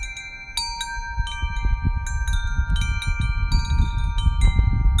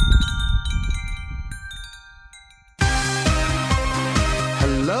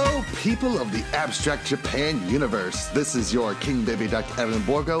 Hello, people of the Abstract Japan universe. This is your King Baby Duck Evan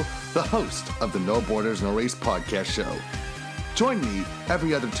Borgo, the host of the No Borders No Race podcast show. Join me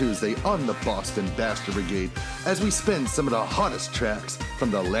every other Tuesday on the Boston Bastard Brigade as we spin some of the hottest tracks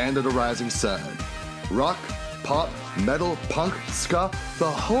from the land of the rising sun. Rock, pop, metal, punk, ska, the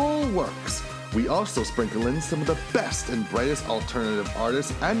whole works. We also sprinkle in some of the best and brightest alternative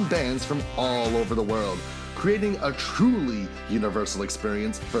artists and bands from all over the world, creating a truly universal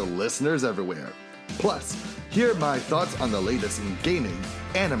experience for listeners everywhere. Plus, hear my thoughts on the latest in gaming,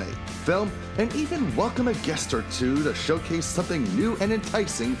 anime, film, and even welcome a guest or two to showcase something new and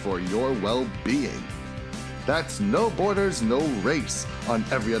enticing for your well-being. That's No Borders, No Race on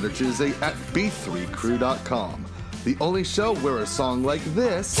every other Tuesday at b3crew.com. The only show where a song like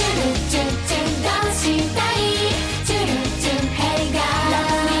this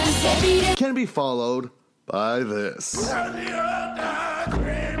can be followed by this.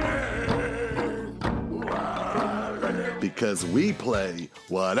 Because we play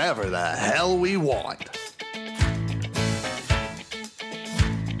whatever the hell we want.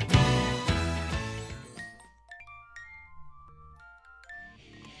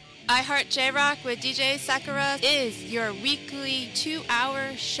 I Heart J-Rock with DJ Sakura is your weekly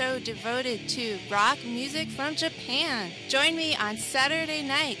 2-hour show devoted to rock music from Japan. Join me on Saturday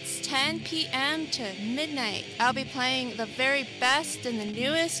nights, 10 p.m. to midnight. I'll be playing the very best and the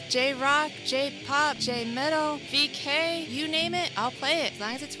newest J-Rock, J-Pop, J-Metal, VK, you name it, I'll play it as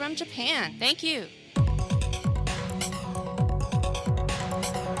long as it's from Japan. Thank you.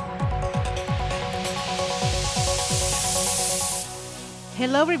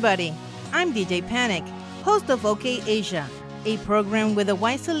 Hello everybody, I'm DJ Panic, host of OK Asia, a program with a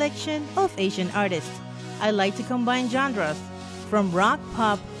wide selection of Asian artists. I like to combine genres from rock,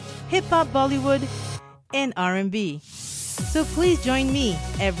 pop, hip-hop, Bollywood, and R&B. So please join me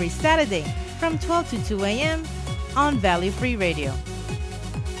every Saturday from 12 to 2 a.m. on Valley Free Radio.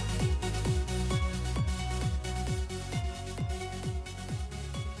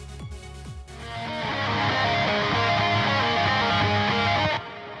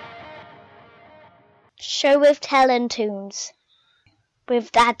 Show with Talon Tunes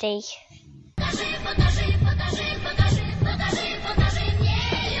with Daddy.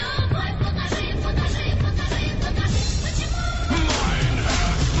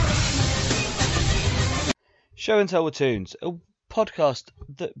 Show and Tell with Tunes, a podcast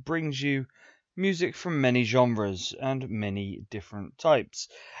that brings you music from many genres and many different types,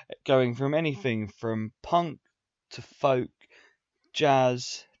 going from anything from punk to folk,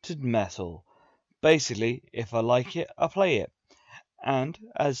 jazz to metal. Basically, if I like it, I play it. And,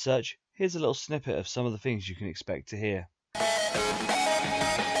 as such, here's a little snippet of some of the things you can expect to hear.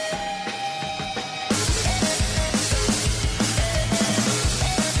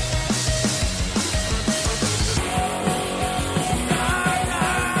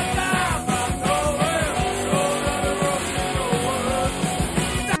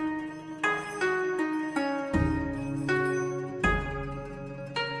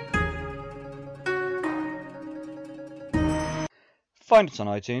 Find us on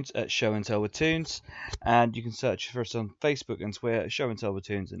iTunes at Show and Tell with Tunes, and you can search for us on Facebook and Twitter at Show and Tell with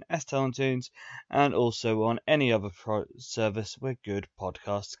Tunes and S-Tell and Tunes, and also on any other service where good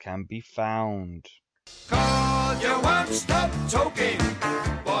podcasts can be found. Cause you won't stop talking,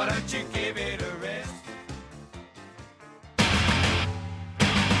 why don't you give it a rest?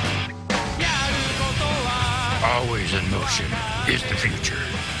 Always in motion is the future.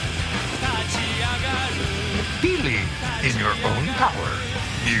 Believe in your own power.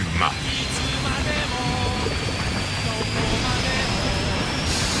 You must.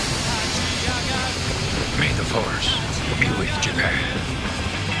 May the force be with Japan.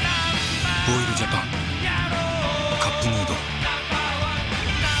 Boil Japan. Cup noodle.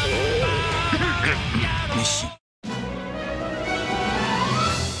 Nissin.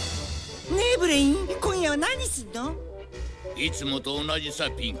 ねえブレイン、今夜は何すんの？いつもと同じ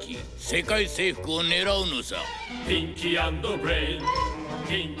さピンキー、世界征服を狙うのさ。ピンキー&ブレイン、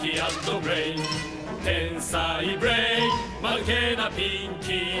ピンキー&ブレイン、天才ブレイン、負けなピン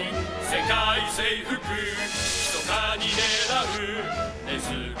キー、世界征服、密かに狙うネズ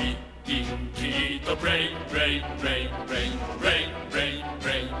ミ、ピンキーとブレイン、ブレイン、ブレイン、ブレイン、ブレイン、ブレイン、ブ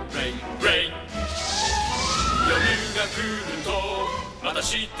レイン、ブレイン、ブレイン。夜が来るとまた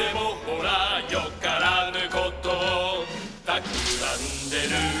してもほらよからぬことを企んでる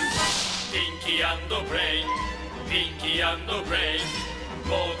ピンキー&ブレインピンキー&ブレイン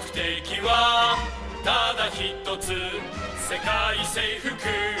目的はただ一つ世界征服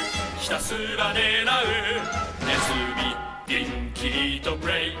ひたすら狙うネズミピンキーとブ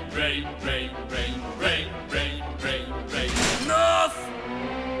レインブレインブレインブレインブレインブレインブレインブレインノース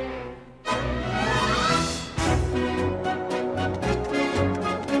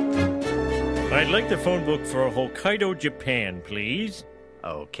I'd like the phone book for Hokkaido, Japan, please.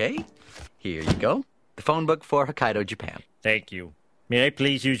 Okay, here you go. The phone book for Hokkaido, Japan. Thank you. May I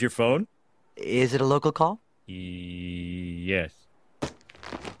please use your phone? Is it a local call? Yes.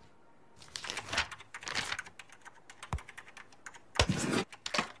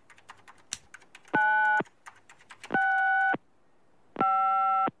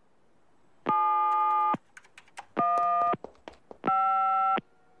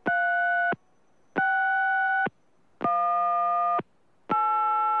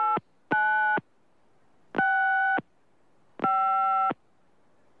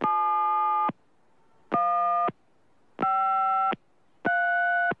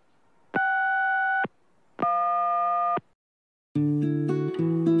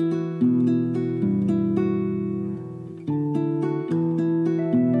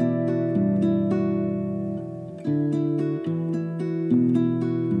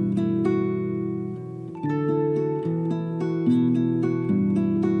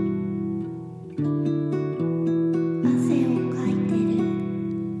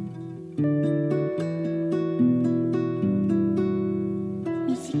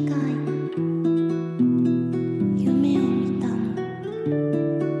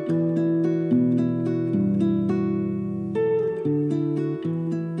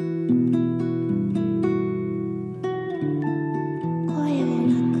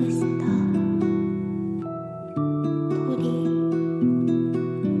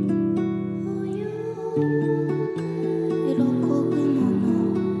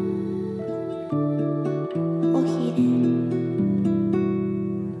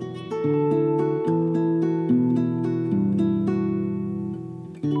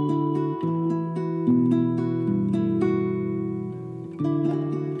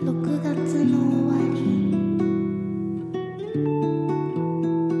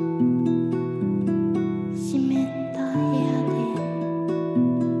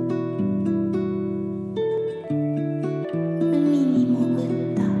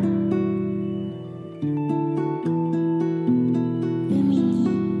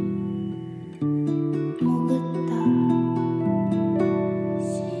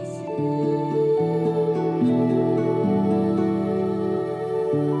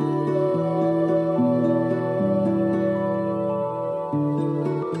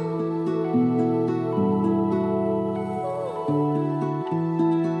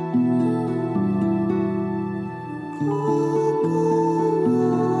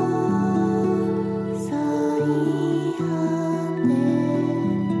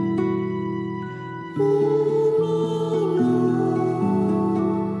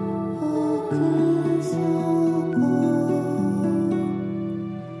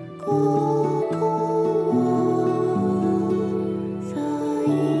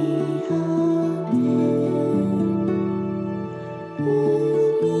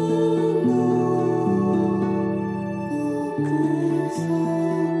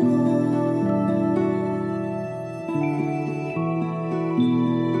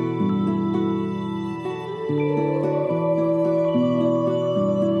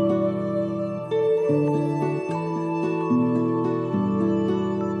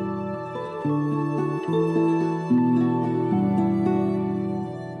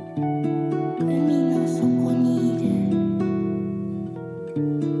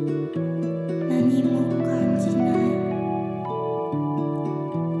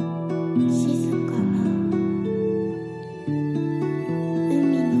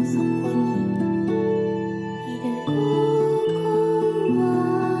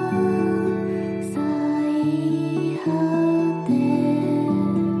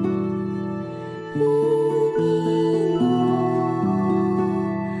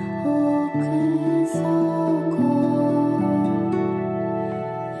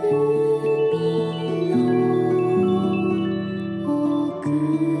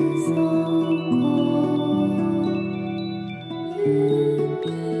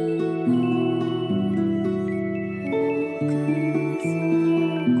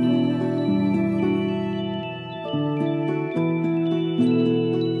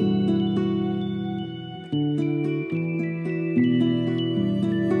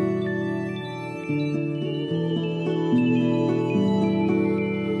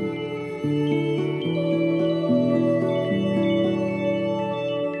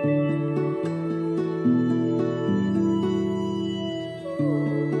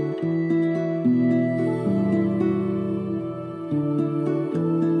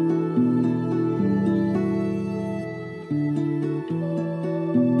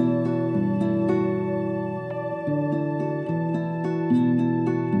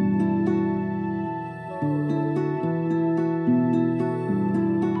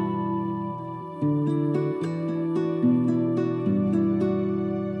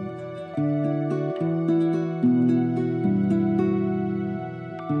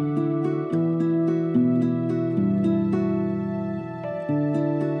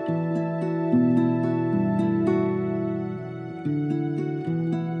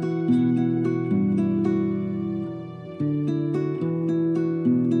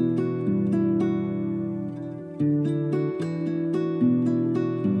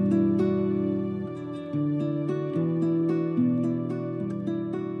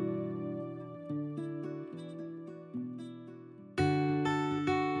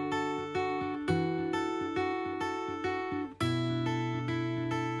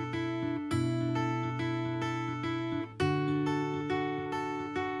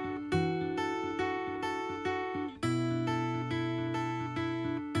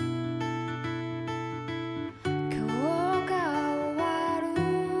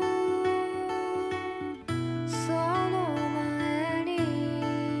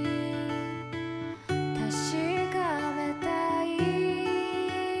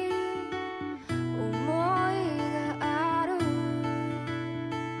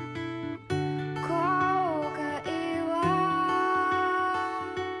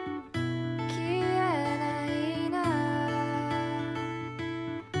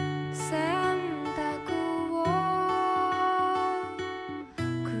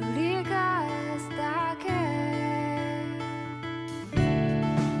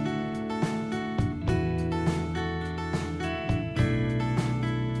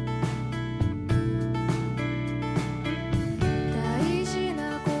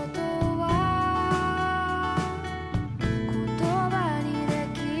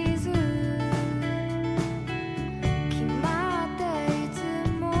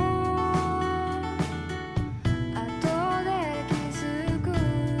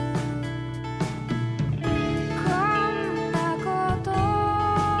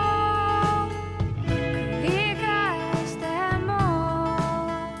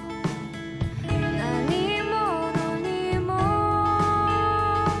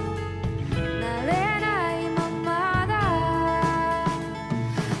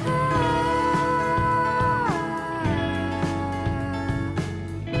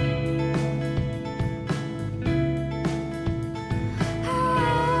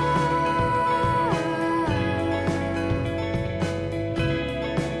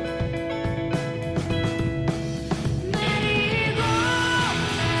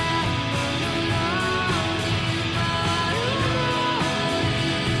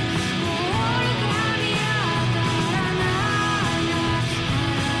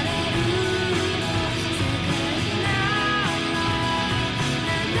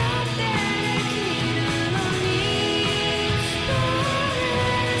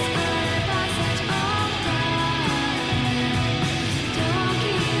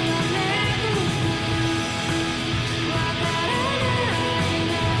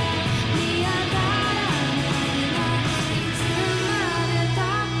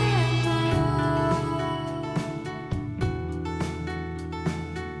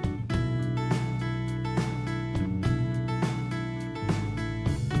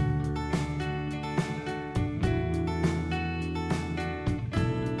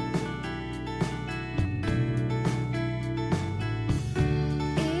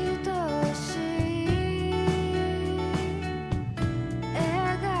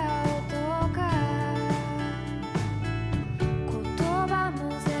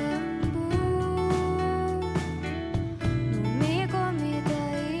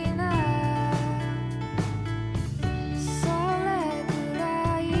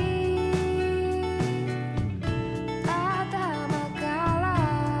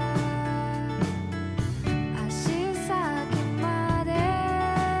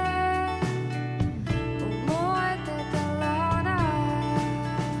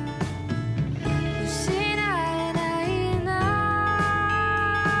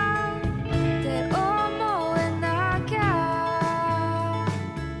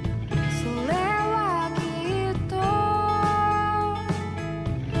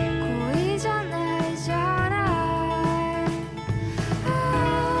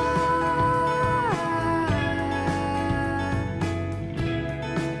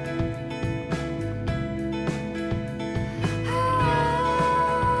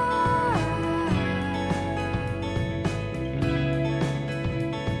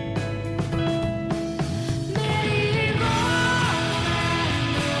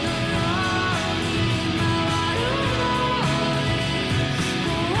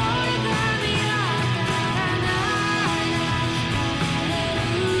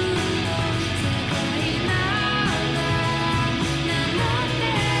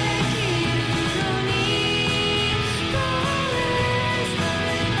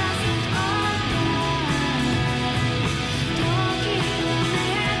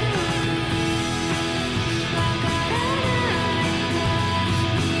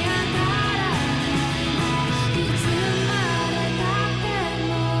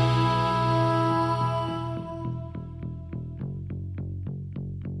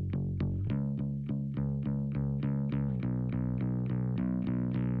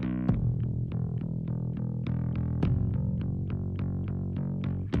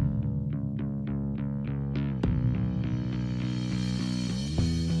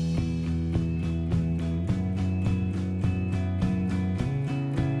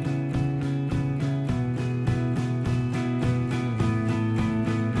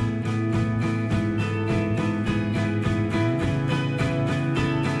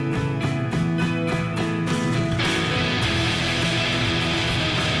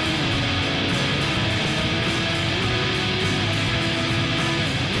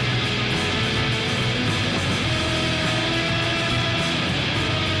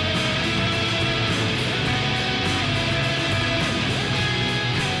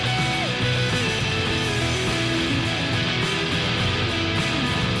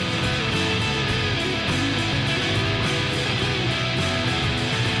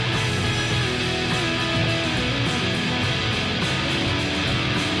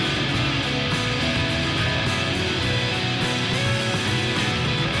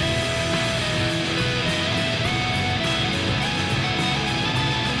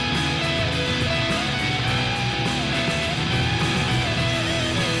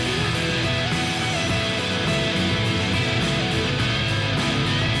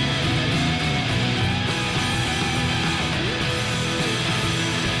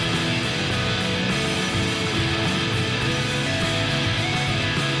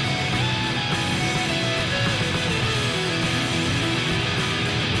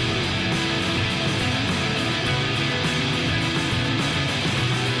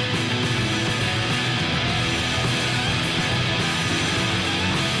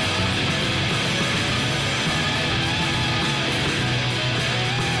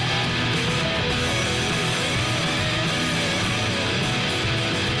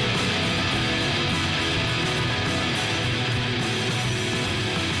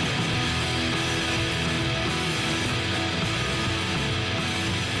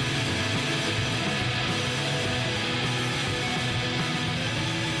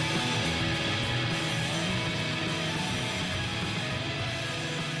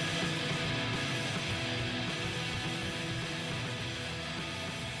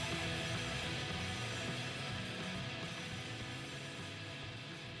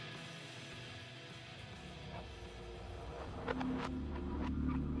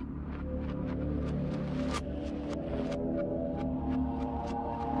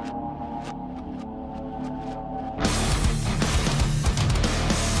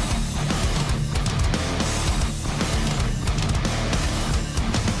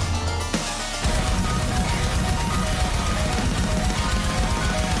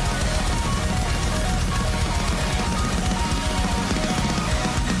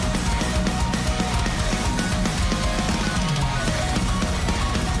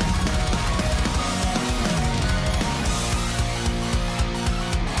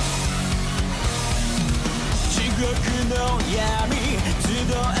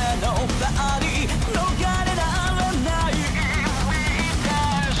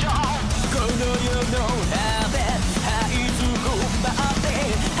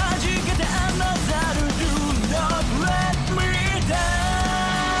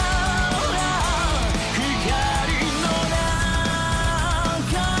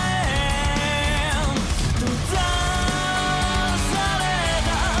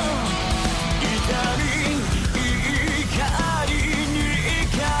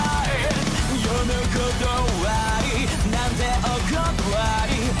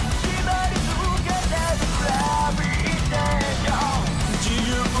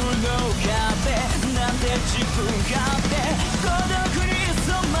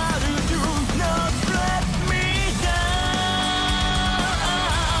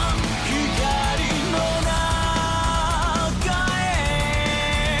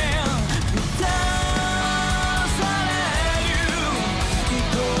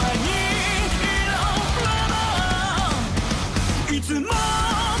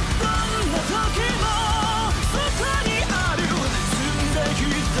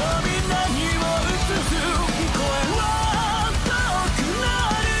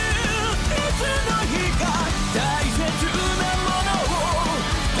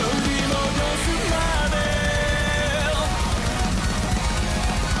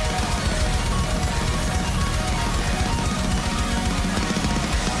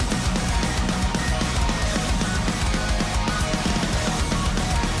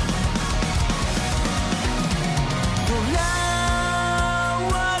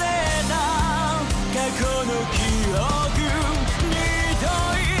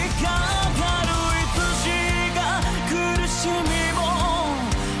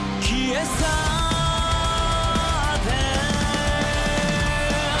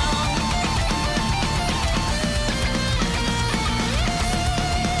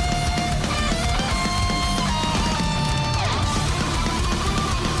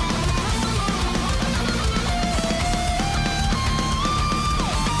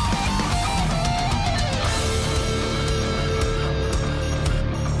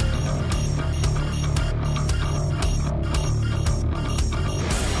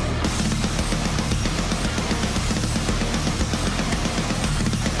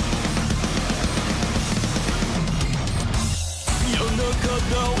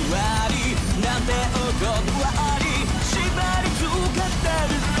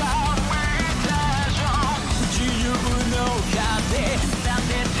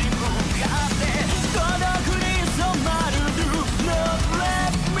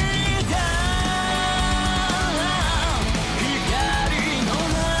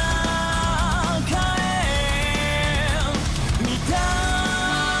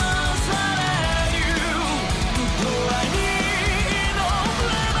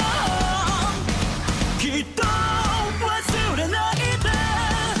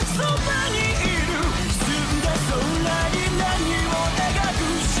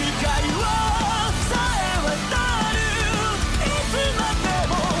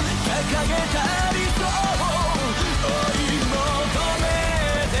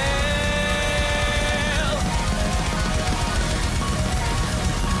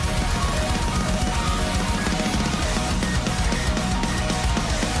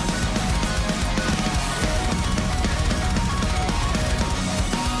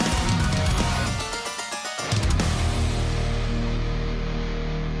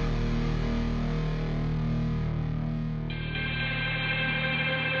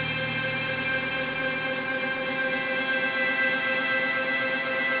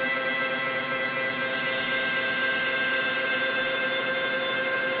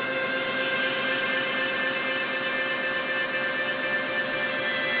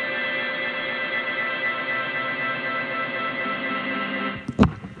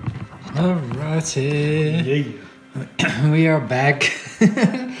 Alrighty. Yeah. We are back.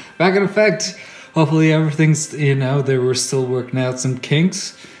 Back in effect. Hopefully everything's, they were still working out some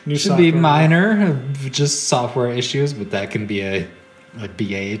kinks. Should be minor, just software issues, but that can be a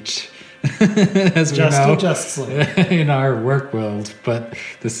BH. As we know, in our work world, but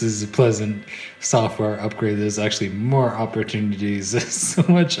this is a pleasant software upgrade. There's actually more opportunities. So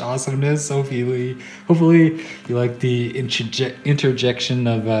much awesomeness. Hopefully you like the interjection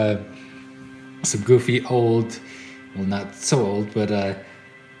of some goofy old, well, not so old, but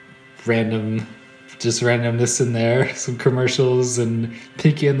randomness in there. Some commercials and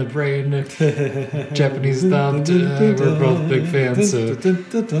Pinky and the Brain, Japanese dubbed. We're both big fans, so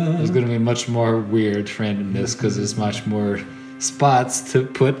there's going to be much more weird randomness because there's much more spots to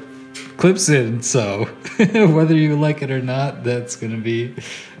put clips in. So whether you like it or not, that's going to be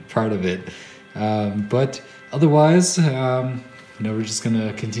part of it. But otherwise, we're just going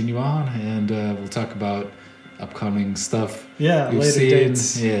to continue on and we'll talk about upcoming stuff. Yeah, later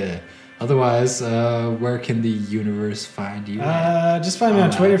dates. Yeah. Otherwise, where can the universe find you? Just find me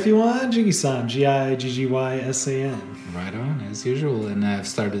on Twitter if you want. Jiggy-san, Giggyysan. Right on, as usual. And I've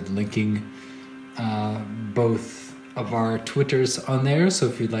started linking both of our Twitters on there. So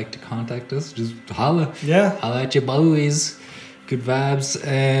if you'd like to contact us, just holla. Yeah. Holla at your boys. Good vibes.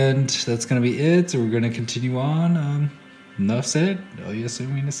 And that's going to be it. So we're going to continue on. Enough said.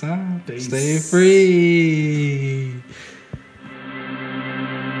 Oyasumi-na-san. Stay free.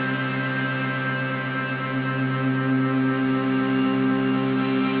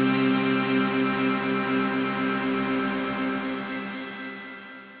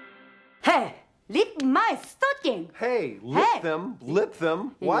 Hey, lip my stocking. Hey, lip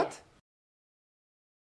them. What?